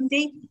 And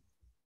Cindy?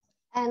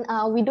 And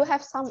we do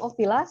have some of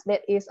villas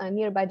that is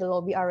nearby the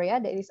lobby area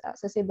that is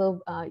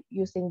accessible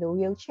using the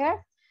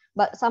wheelchair.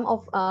 But some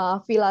of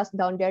villas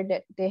down there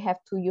that they have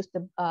to use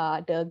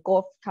the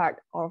golf cart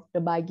or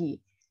the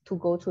buggy to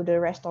go to the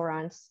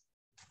restaurants.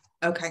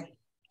 Okay,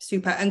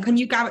 super. And can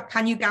you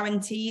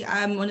guarantee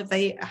one of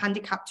the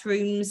handicapped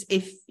rooms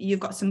if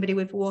you've got somebody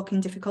with walking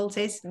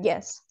difficulties?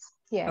 Yes.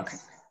 Yes. Okay.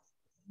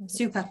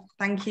 Super.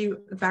 Thank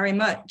you very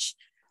much.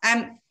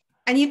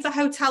 Any of the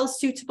hotels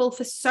suitable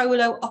for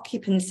solo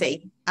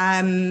occupancy?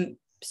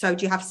 So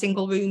do you have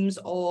single rooms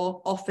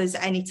or offers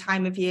at any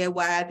time of year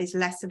where there's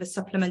less of a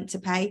supplement to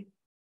pay?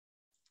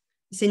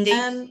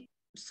 Cindy?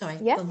 Sorry.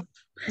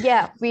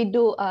 Yeah, we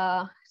do.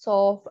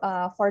 So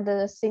for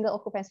the single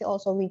occupancy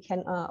also we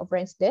can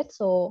arrange that.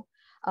 So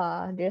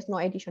there's no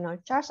additional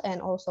charge,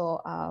 and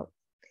also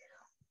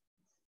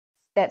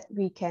that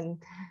we can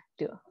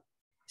do.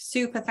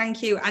 Super,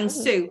 thank you. And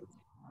Sue?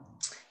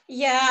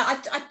 Yeah,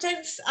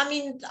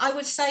 I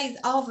would say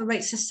Aava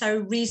rates are so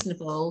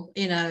reasonable,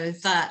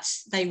 that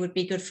they would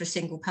be good for a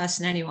single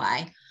person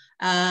anyway.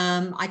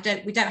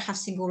 We don't have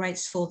single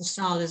rates for the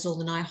SALAs or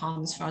the Nai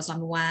Harn as far as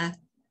I'm aware.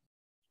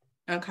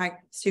 Okay,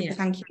 super,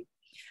 thank you.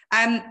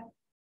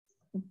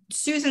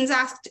 Susan's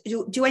asked,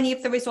 do any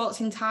of the resorts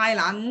in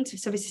Thailand,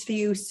 so this is for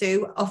you,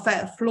 Sue,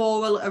 offer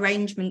floral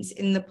arrangements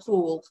in the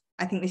pool?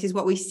 I think this is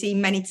what we see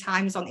many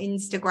times on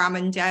Instagram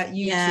and YouTube.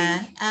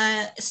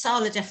 Yeah,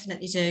 SALA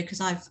definitely do, because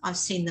I've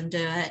seen them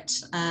do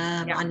it.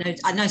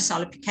 I know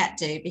SALA Phuket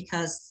do,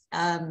 because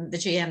the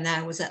GM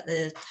there was at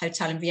the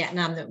hotel in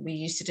Vietnam that we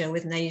used to deal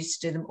with, and they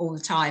used to do them all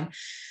the time.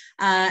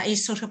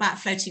 He's talking about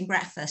floating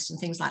breakfast and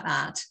things like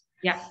that.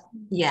 Yeah.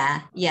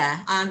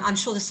 I'm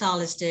sure the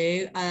SALAs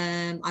do.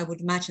 I would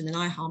imagine the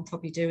Nai Harn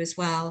probably do as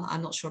well.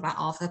 I'm not sure about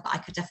Aava, but I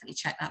could definitely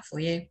check that for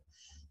you.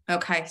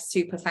 Okay,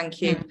 super,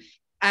 thank you.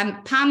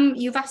 Pam,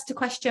 you've asked a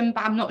question,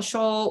 but I'm not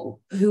sure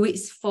who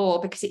it's for,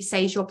 because it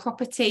says is your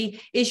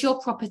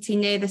property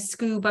near the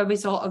scuba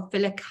resort of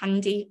Villa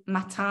Kandi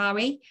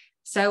Matari?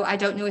 So I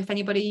don't know if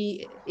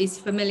anybody is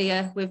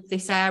familiar with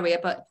this area,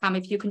 but Pam,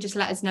 if you can just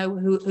let us know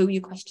who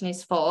your question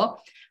is for.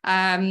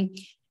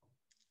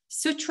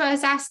 Sutra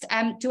has asked,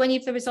 do any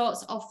of the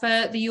resorts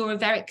offer the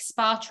Euroveric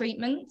spa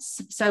treatments?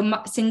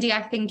 So Cindy,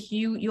 I think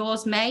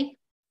yours may.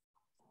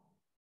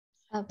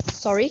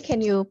 Sorry,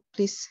 can you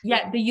please?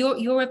 Yeah, the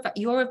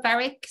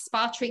Euroveric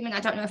spa treatment.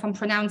 I don't know if I'm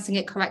pronouncing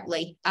it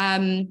correctly.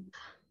 For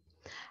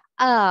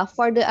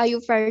the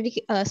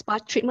Ayurvedic spa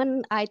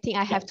treatment, I think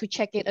I have to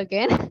check it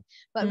again.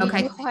 But we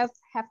do have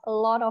a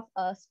lot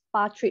of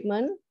spa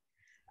treatment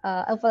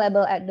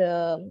available at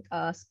the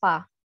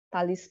spa,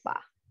 Tali Spa.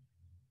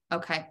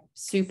 Okay,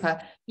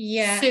 super.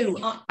 Yeah, Sue,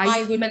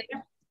 I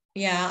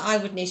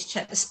would need to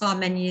check the spa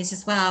menus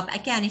as well. But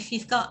again, if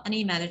you've got an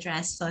email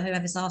address for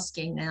whoever's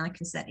asking, then I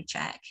can certainly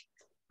check.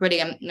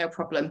 Brilliant, no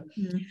problem.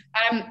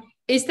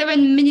 Is there a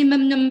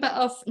minimum number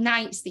of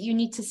nights that you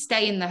need to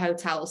stay in the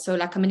hotel? So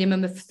like a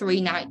minimum of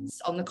 3 nights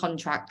on the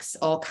contracts,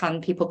 or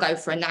can people go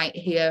for a night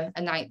here,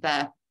 a night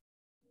there?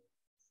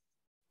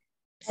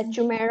 At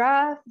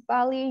Jumeirah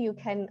Bali, you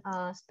can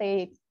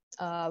stay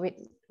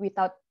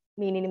without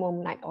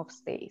minimum night of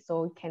stay.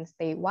 So you can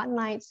stay 1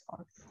 night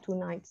or 2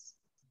 nights.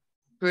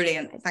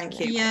 Brilliant, thank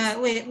you. Yeah,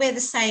 we're the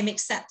same,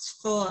 except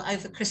for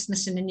over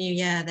Christmas and the New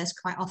Year. There's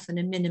quite often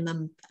a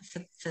minimum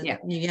for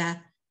New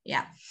Year.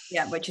 Yeah,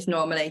 which is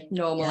normal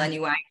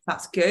anyway.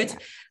 That's good.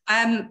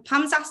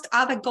 Pam's asked,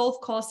 are there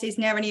golf courses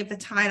near any of the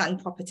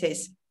Thailand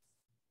properties?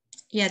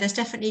 Yeah, there's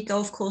definitely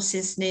golf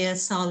courses near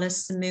SALA,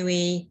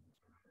 Samui,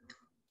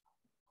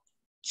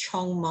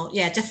 Chongmol.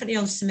 Yeah, definitely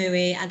on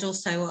Samui, and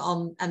also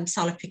on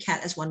SALA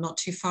Phuket as well, not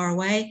too far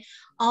away.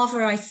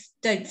 Aava, I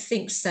don't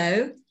think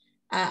so.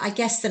 I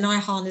guess the Nai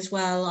Harn as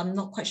well. I'm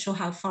not quite sure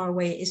how far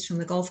away it is from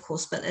the golf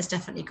course, but there's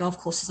definitely golf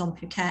courses on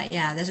Phuket.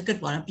 Yeah, there's a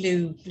good one, a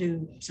blue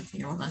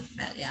something or other.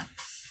 But yeah.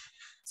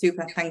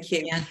 Super, thank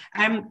you.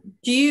 Yeah.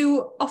 Do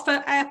you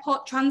offer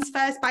airport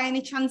transfers by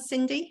any chance,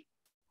 Cindy?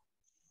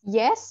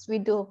 Yes, we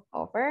do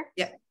offer.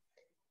 Yeah,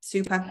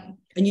 super.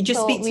 And you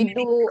just speak to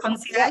me,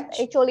 concierge?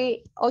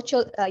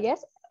 Yeah,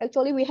 yes.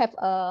 Actually, we have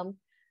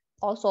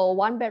also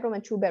 1 bedroom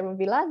and 2 bedroom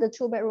villa. The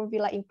 2 bedroom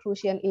villa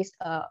inclusion is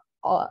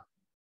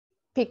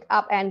pick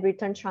up and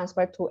return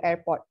transfer to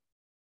airport,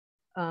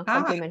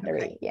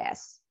 complimentary. Okay.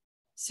 Yes.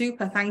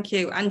 Super, thank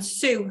you. And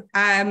Sue,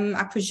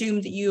 I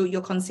presume that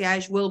your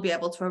concierge will be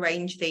able to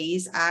arrange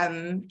these.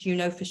 Do you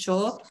know for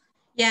sure?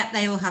 Yeah,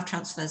 they all have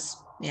transfers.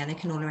 Yeah, they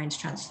can all arrange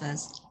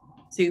transfers.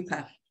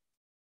 Super.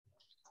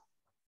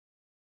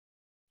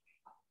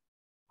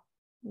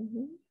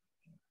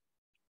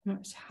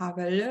 Let's have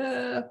a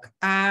look.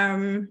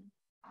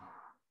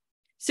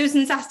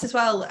 Susan's asked as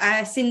well,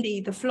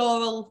 Cindy, the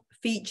floral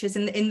features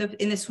in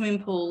the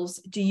swimming pools,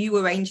 do you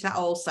arrange that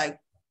also?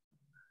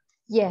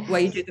 Yeah, where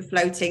you do the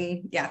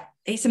floating. Yeah,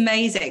 it's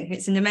amazing.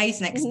 It's an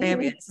amazing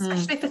experience,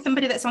 especially for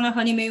somebody that's on a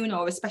honeymoon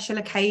or a special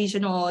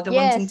occasion, or they're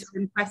wanting to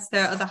impress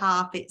their other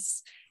half.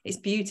 It's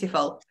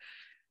beautiful.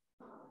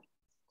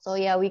 So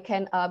yeah, we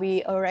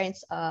arrange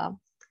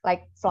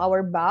like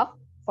flower bath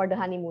for the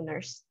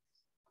honeymooners.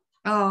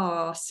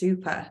 Oh,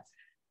 super.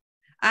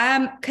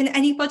 Can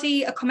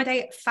anybody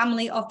accommodate a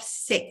family of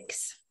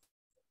 6?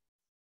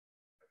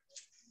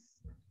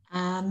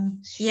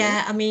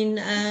 Yeah, I mean,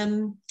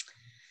 I'm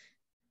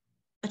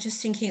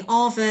just thinking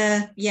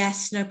Aava,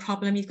 yes, no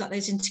problem. You've got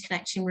those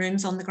interconnecting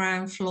rooms on the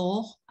ground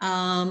floor.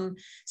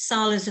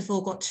 SALAs have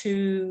all got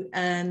two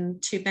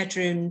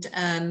bedroomed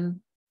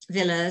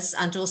villas,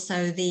 and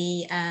also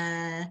the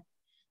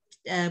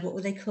what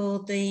were they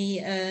called,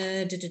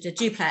 the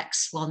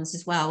duplex ones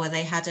as well, where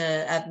they had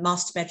a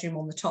master bedroom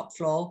on the top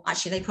floor.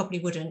 Actually, they probably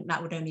wouldn't,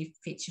 that would only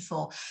feature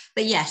 4,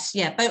 but yes,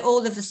 yeah, but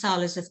all of the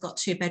SALAs have got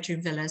 2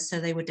 bedroom villas, so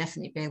they would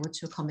definitely be able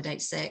to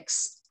accommodate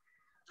 6,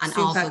 and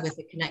Aava with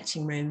the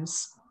connecting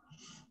rooms.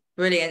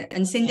 Brilliant.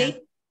 And Cindy? Yeah.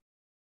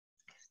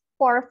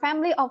 For a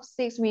family of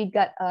 6, we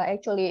got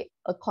actually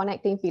a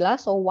connecting villa,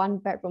 so 1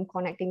 bedroom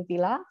connecting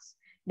villas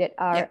that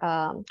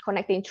are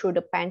connecting through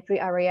the pantry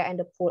area and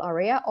the pool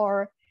area,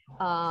 or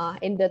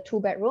in the 2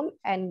 bedroom,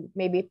 and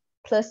maybe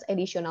plus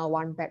additional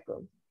 1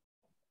 bedroom.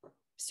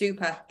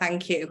 Super,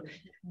 thank you.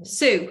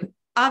 Sue,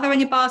 are there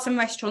any bars and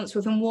restaurants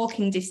within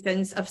walking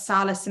distance of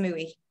SALA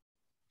Samui?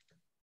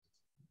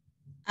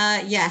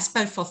 Yes,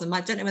 both of them.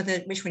 I don't know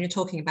which one you're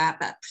talking about,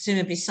 but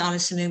presumably SALA,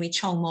 Samui,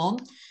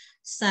 Chongmon.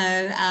 So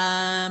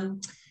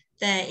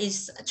there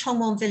is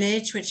Chongmon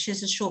Village, which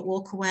is a short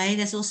walk away.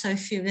 There's also a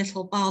few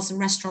little bars and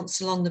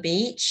restaurants along the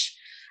beach.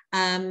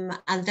 And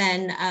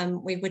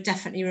then we would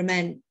definitely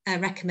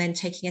recommend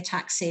taking a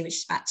taxi, which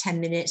is about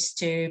 10 minutes,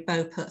 to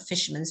Beauput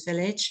Fisherman's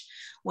Village,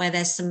 where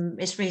there's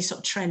it's really sort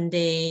of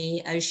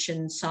trendy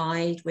ocean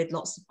side with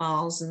lots of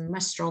bars and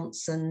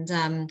restaurants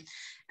and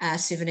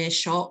souvenir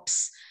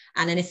shops.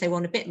 And then if they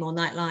want a bit more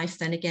nightlife,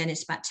 then again,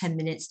 it's about 10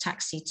 minutes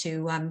taxi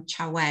to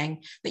Chao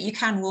Weng. But you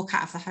can walk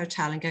out of the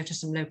hotel and go to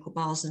some local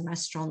bars and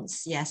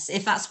restaurants. Yes,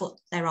 if that's what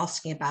they're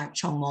asking about,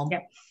 Chongmon.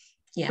 Yep.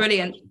 Yeah.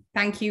 Brilliant.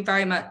 Thank you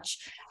very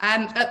much.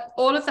 At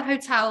all of the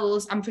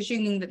hotels, I'm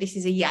presuming that this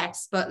is a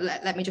yes, but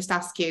let me just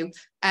ask you,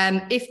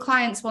 if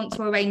clients want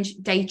to arrange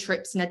day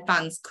trips in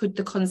advance, could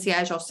the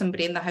concierge or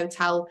somebody in the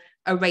hotel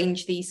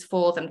arrange these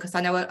for them? Because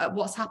I know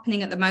what's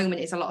happening at the moment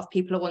is a lot of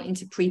people are wanting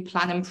to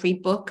pre-plan and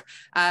pre-book,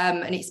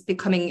 and it's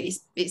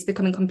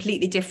becoming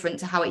completely different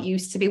to how it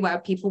used to be, where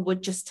people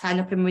would just turn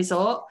up in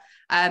resort.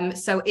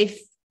 So if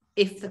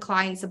the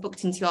clients are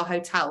booked into your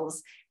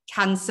hotels,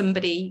 can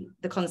somebody,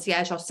 the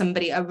concierge or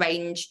somebody,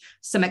 arrange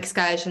some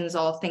excursions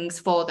or things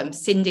for them?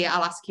 Cindy,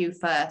 I'll ask you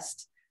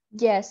first.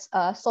 Yes.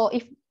 So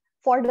if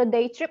for the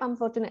day trip,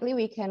 unfortunately,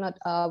 we cannot.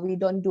 We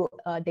don't do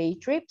day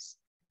trips.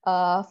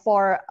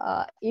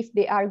 If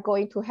they are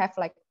going to have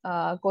like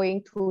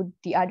going to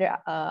the other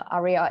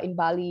area in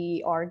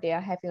Bali, or they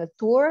are having a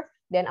tour,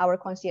 then our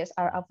concierge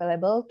are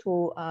available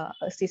to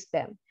assist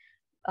them.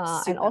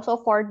 And also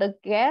for the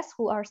guests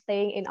who are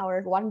staying in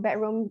our one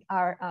bedroom,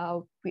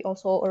 we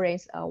also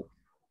arrange a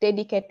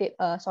dedicated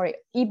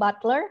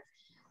e-butler.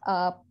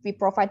 We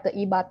provide the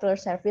e-butler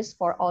service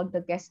for all the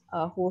guests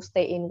who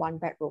stay in one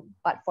bedroom.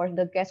 But for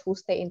the guests who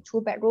stay in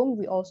two bedroom,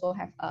 we also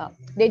have a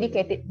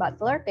dedicated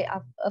butler. They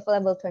are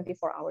available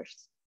 24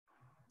 hours.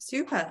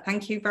 Super,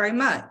 thank you very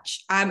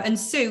much. And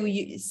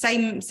Sue,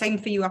 same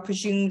for you. I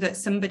presume that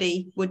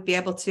somebody would be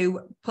able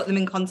to put them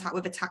in contact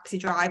with a taxi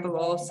driver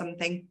or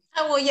something.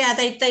 Oh, well, yeah,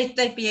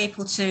 they'd be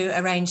able to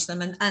arrange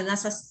them. And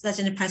as I said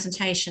in the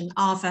presentation,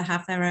 Aava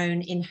have their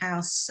own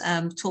in-house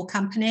tour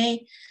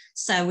company.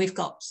 So we've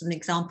got some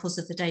examples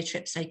of the day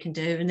trips they can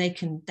do, and they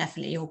can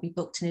definitely all be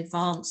booked in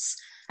advance.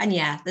 And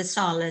yeah, the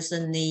SALAs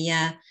and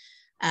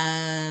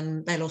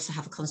they'll also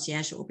have a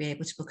concierge that will be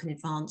able to book in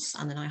advance,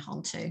 and the Nai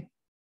Harn too.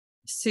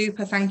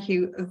 Super, thank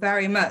you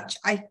very much.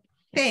 I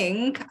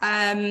think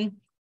I've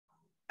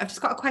just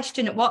got a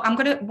question. I'm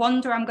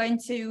going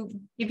to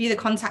give you the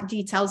contact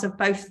details of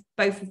both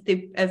of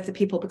the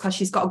people, because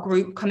she's got a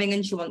group coming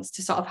and she wants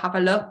to sort of have a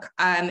look.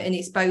 And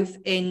it's both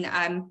in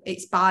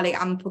it's Bali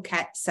and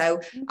Phuket. So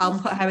I'll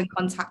put her in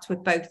contact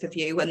with both of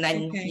you, and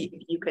then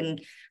you can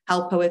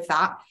help her with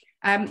that.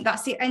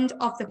 That's the end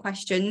of the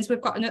questions.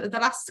 We've got the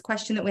last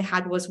question that we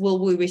had was, will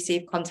we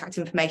receive contact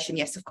information?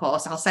 Yes, of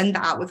course. I'll send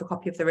that out with a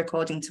copy of the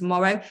recording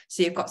tomorrow.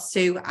 So you've got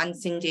Sue and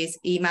Cindy's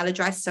email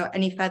address. So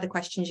any further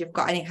questions, you've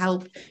got any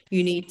help,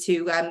 you need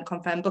to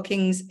confirm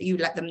bookings, you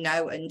let them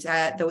know, and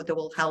they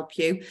will help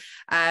you.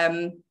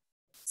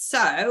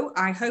 So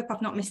I hope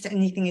I've not missed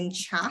anything in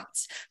chat,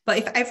 but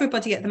if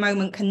everybody at the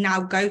moment can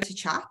now go to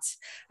chat,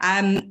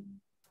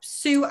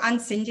 Sue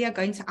and Cindy are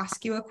going to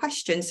ask you a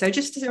question. So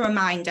just as a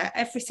reminder,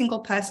 every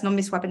single person on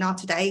this webinar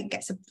today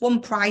gets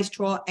one prize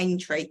draw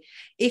entry.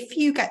 If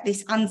you get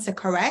this answer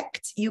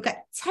correct, you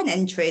get 10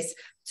 entries.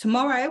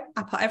 Tomorrow,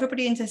 I put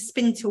everybody into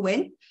spin to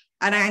win,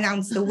 and I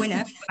announce the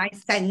winner when I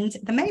send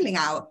the mailing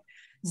out.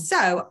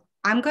 So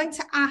I'm going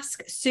to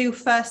ask Sue,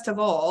 first of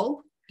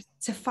all,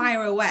 to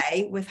fire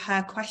away with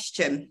her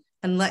question,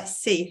 and let's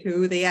see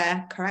who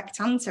the correct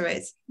answer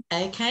is.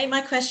 Okay,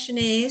 my question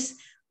is,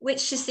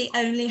 which is the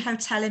only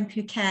hotel in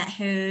Phuket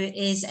who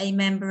is a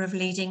member of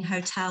leading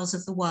hotels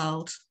of the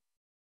world?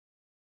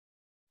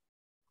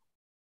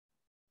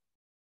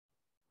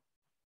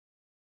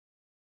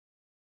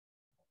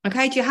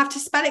 Okay, do you have to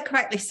spell it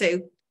correctly,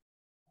 Sue?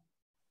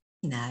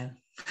 No.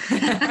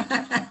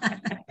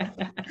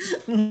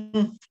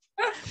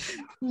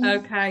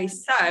 Okay,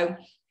 so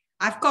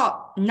I've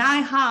got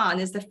Nai Harn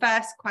as the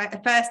first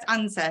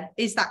answer.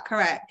 Is that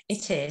correct?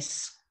 It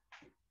is.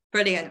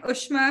 Brilliant.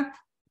 Ushma,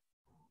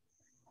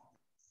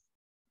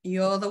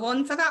 you're the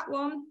one for that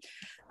one.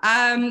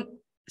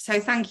 So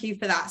thank you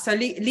for that. So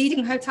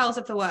leading hotels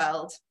of the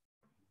world.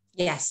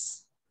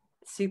 Yes.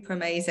 Super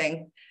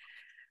amazing.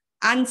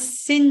 And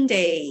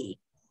Cindy.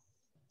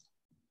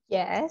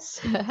 Yes.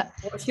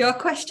 What's your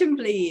question,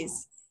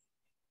 please?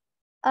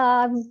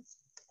 I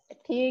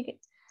think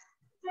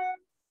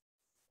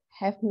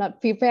have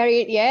not prepared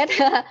it yet.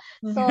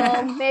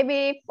 So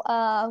maybe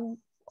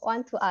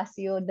want to ask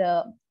you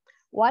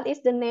what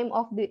is the name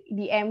of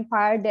the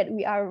empire that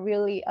we are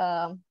really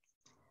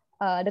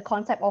the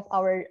concept of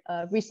our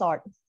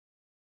resort?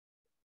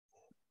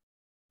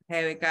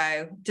 Here we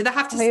go. Do they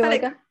have to spell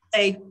it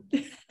correctly?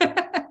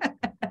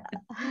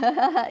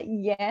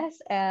 Yes.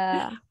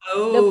 I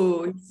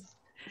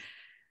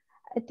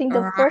think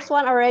the first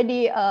one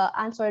already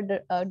answered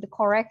the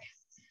correct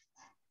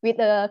with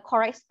the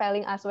correct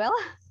spelling as well.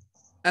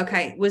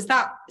 Okay,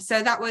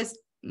 so that was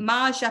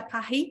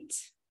Majapahit?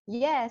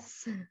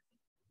 Yes.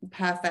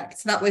 Perfect.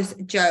 So that was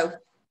Joe.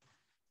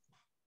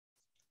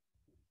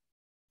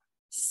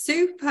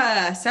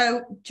 Super.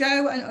 So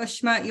Joe and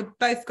Ushma, you've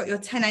both got your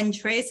 10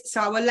 entries.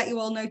 So I will let you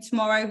all know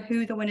tomorrow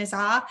who the winners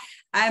are.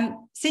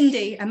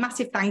 Cindy, a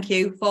massive thank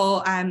you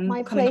for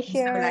My coming on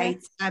pleasure.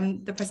 so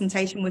late. The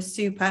presentation was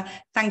super.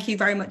 Thank you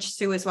very much,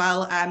 Sue, as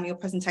well. Your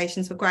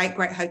presentations were great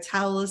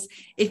hotels.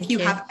 If you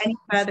have any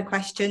further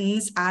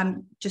questions,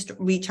 just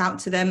reach out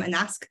to them and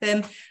ask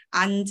them.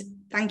 And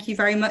thank you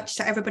very much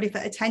to everybody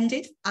that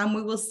attended. And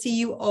we will see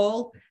you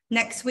all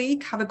next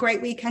week. Have a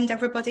great weekend,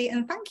 everybody,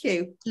 and thank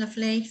you.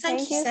 Lovely.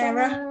 Thank you,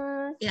 Sarah.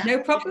 So yeah. No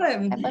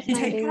problem. Have a nice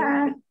Take day.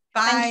 care.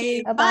 Bye. Thank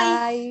you. Bye.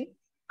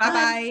 Bye.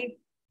 Bye.